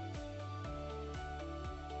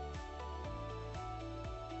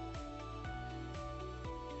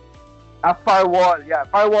 A firewall, yeah,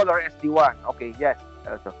 firewall or SD1. Okay, yes.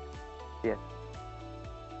 Yes.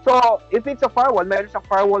 So if it's a firewall, meron siyang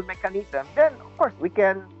firewall mechanism, then of course we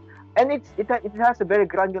can. And it has a very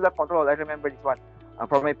granular control. I remember this one.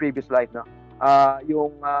 from my previous life, no?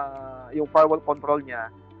 Yung firewall control niya,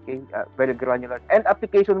 okay, very granular. And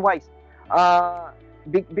application-wise,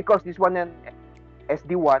 because this one and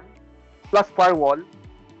SD1 plus firewall,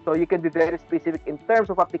 so you can be very specific in terms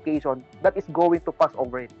of application that is going to pass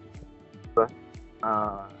over it.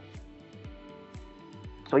 Uh,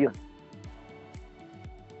 so yun.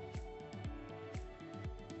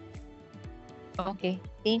 Okay,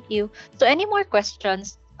 thank you. So any more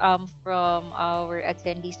questions from our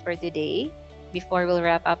attendees for today before we'll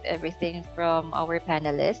wrap up everything from our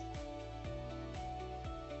panelists?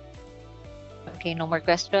 Okay, no more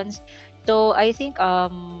questions. So I think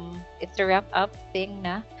it's a wrap up thing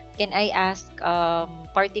na. Can I ask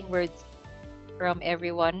parting words from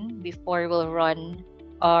everyone before we'll run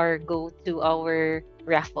or go to our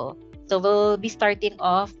raffle? So we'll be starting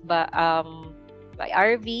off by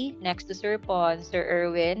RV, next to Sir Pon, Sir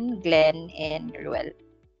Erwin, Glenn, and Ruel.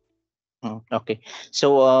 Okay.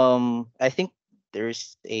 So I think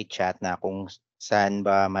there's a chat na kung saan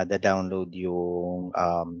ba mada-download yung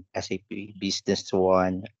SAP Business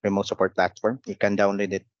One remote support platform. You can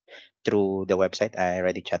download it through the website. I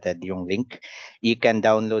already chatted yung link. You can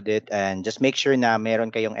download it and just make sure na meron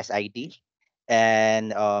kayong SID.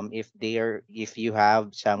 And if you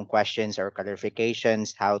have some questions or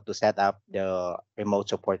clarifications how to set up the remote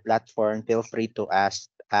support platform, feel free to ask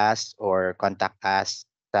us or contact us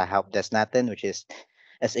sa help desk natin, which is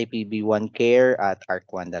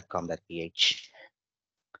sapb1care@arc1.com.ph.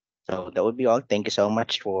 So that would be all. Thank you so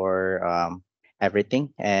much for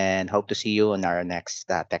everything, and hope to see you on our next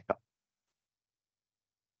Tech Talk.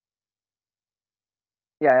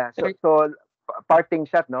 Yeah. Sir. So parting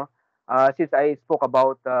shot, no? Since I spoke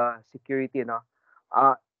about security, no?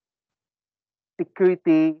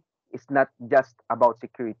 Security is not just about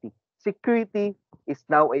security. Security is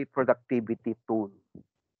now a productivity tool.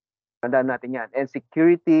 Tandaan natin yan. And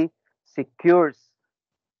security secures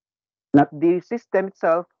not the system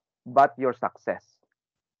itself, but your success.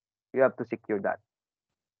 You have to secure that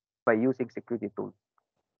by using security tools.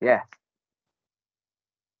 Yes.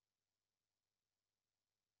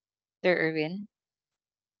 Sir Erwin.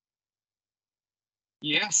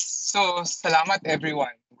 Yes. So, salamat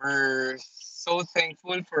everyone. We're so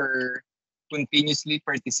thankful for continuously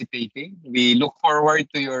participating. We look forward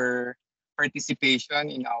to your participation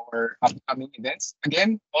in our upcoming events.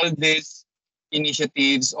 Again, all these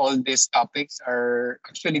initiatives, all these topics are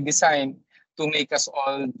actually designed to make us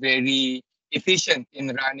all very efficient in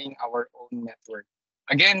running our own network.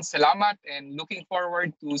 Again, salamat and looking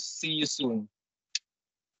forward to see you soon.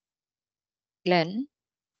 Glenn.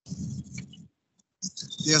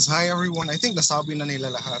 Yes, hi everyone. I think nasabi na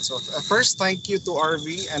nila lahat. So first, thank you to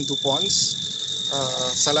RV and to Pons.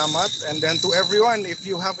 Salamat. And then to everyone, if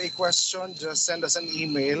you have a question, just send us an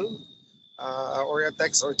email or a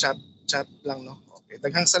text or chat lang, no? Okay.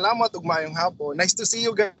 Daghang salamat ug maayong hapon. Nice to see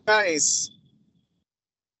you guys.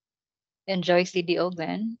 Enjoy CDO,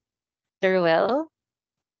 Glenn. Sir Ruel.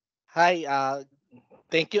 Hi,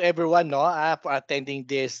 thank you everyone for attending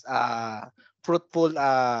this fruitful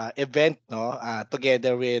event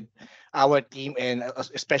together with our team and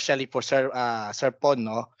especially for Sir Pon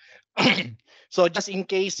So just in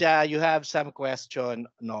case you have some question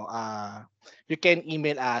you can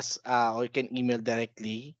email us or you can email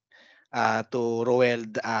directly to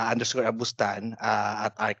roel_abustan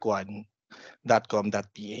at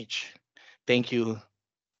arc1.com.ph. Thank you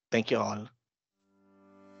all.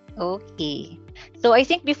 Okay. So I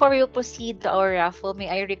think before we proceed to our raffle, may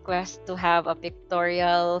I request to have a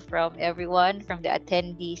pictorial from everyone, from the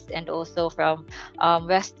attendees, and also from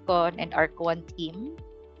Westcon and ARC1 team.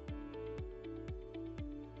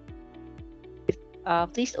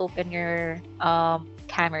 Please open your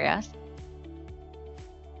cameras.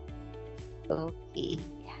 Okay.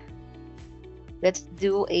 Let's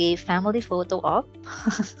do a family photo op.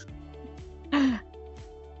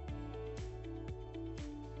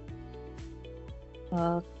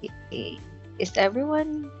 Okay. Is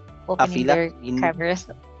everyone opening Fila, their cameras?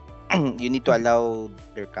 you need to allow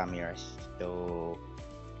their cameras. So,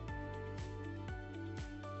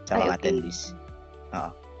 sa mga attendees.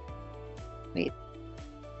 Wait.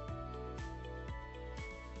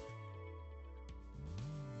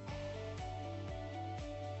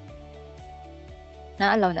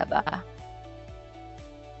 Na-allow na ba?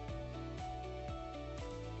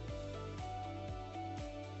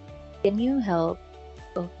 Can you help?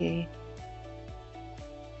 Okay.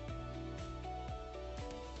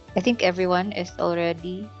 I think everyone is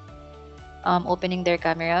already opening their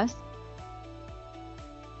cameras.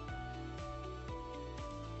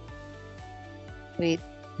 Wait.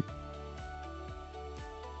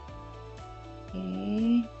 Okay.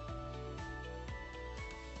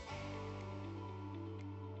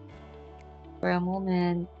 For a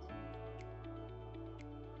moment.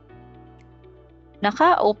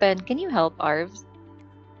 Naka-open. Can you help, Arvs?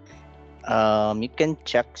 You can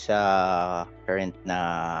check sa current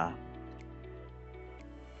na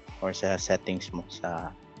or sa settings mo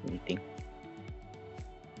sa meeting.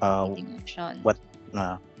 Meeting options. What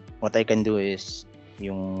I can do is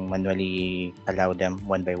yung manually allow them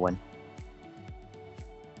one by one.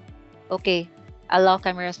 Okay. Allow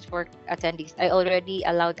cameras for attendees. I already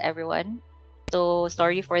allowed everyone. So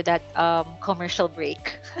sorry for that commercial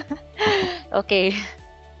break. Okay.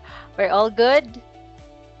 We're all good?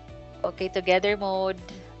 Okay, together mode.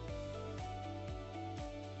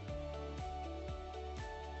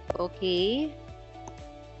 Okay.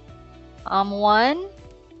 1,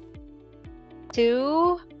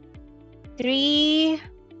 2, 3.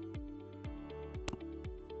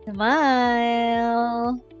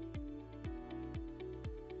 Smile.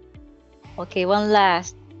 Okay, one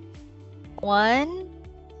last. 1,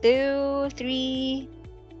 2, 3.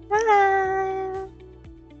 Smile.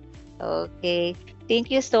 Okay. Thank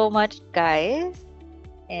you so much, guys,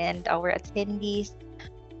 and our attendees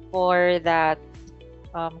for that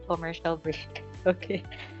commercial break. Okay.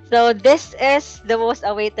 So this is the most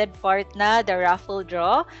awaited part na, the raffle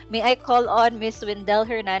draw. May I call on Miss Windel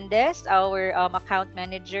Hernandez, our account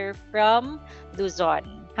manager from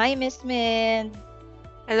Luzon. Hi, Miss Min.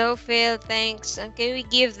 Hello, Phil. Thanks. And can we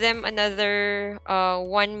give them another 1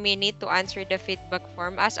 minute to answer the feedback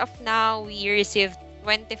form? As of now, we received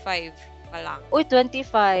 25 pa lang. Oh,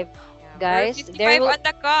 25. Yeah, Guys, we're 55 there will, on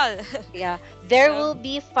the call. yeah, there So- will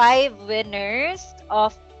be 5 winners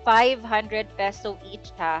of 500 peso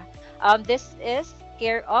each, ha. This is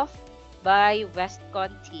care of by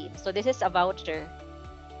Westcon team. So this is a voucher.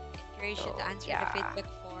 Encourage you to answer the Yeah. feedback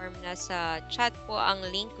form. Nasa chat po ang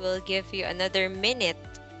link. Will give you another minute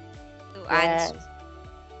to Yes. answer.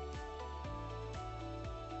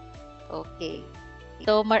 Okay.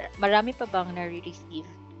 So marami pa bang na-receive,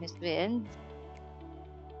 Miss Wind?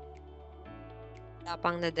 Wala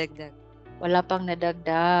pang nadagdag. Wala pang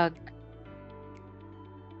nadagdag.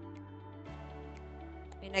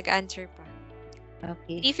 May nag-answer pa.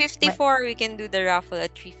 Okay. 354, we can do the raffle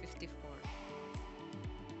at 354.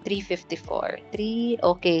 354.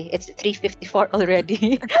 Okay, it's 354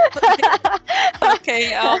 already.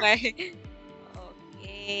 Okay, okay.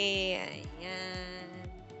 Okay, ayan. Yeah.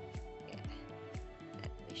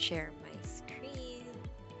 Let me share my screen.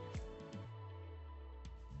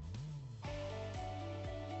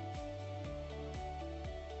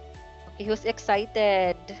 Okay, who's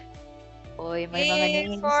excited? Oy, may mga Yay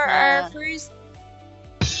names for na. our first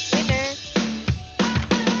winner.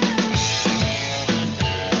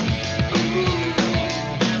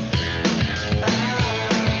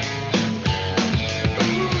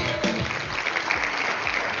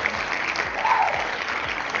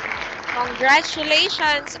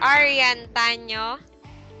 Congratulations, Arian Tanyo,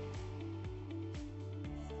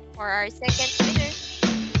 for our second winner.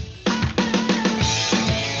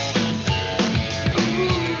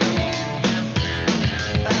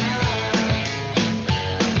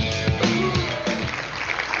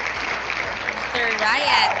 Mr.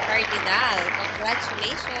 Ryan Cardinal,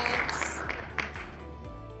 congratulations.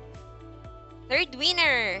 Third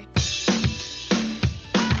winner.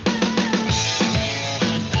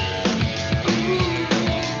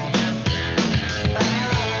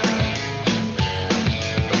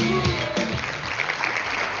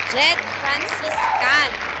 Jet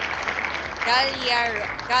Franciscan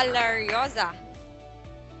Galariosa.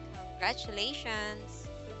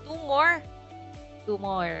 Congratulations. Two more. Two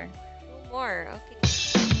more. Two more. Okay.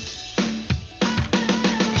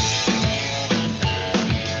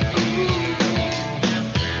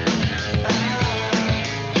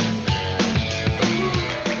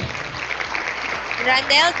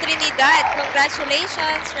 Ranel Trinidad.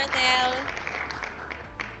 Congratulations, Ranel.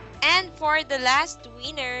 And for the last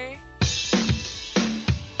winner,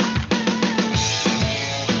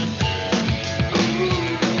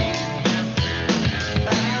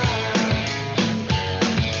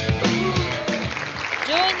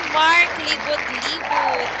 June Mark Libud.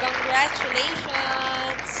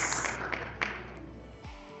 Congratulations.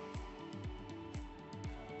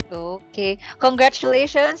 Okay.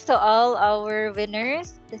 Congratulations to all our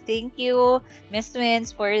winners. Thank you, Miss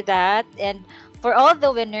Wins, for that. And for all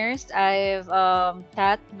the winners, I've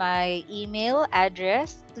chat my email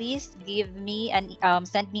address. Please give me an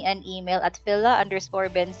send me an email at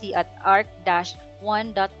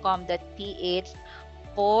phila_benzi@arc-1.com.ph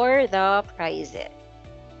for the prizes.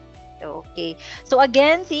 Okay. So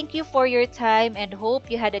again, thank you for your time and hope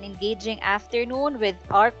you had an engaging afternoon with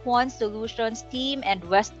Arc One Solutions team and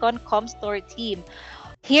Westcon Comstore team.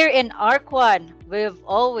 Here in Arc One, we've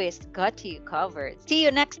always got you covered. See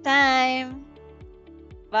you next time.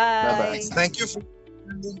 Bye bye. Bye. Thank you.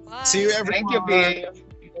 See you Bye. Thank you, everyone. Bill.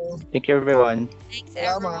 Thank you, everyone. Thanks,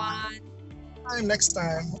 Salamat. everyone. Time next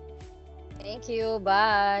time. Thank you.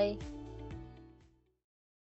 Bye.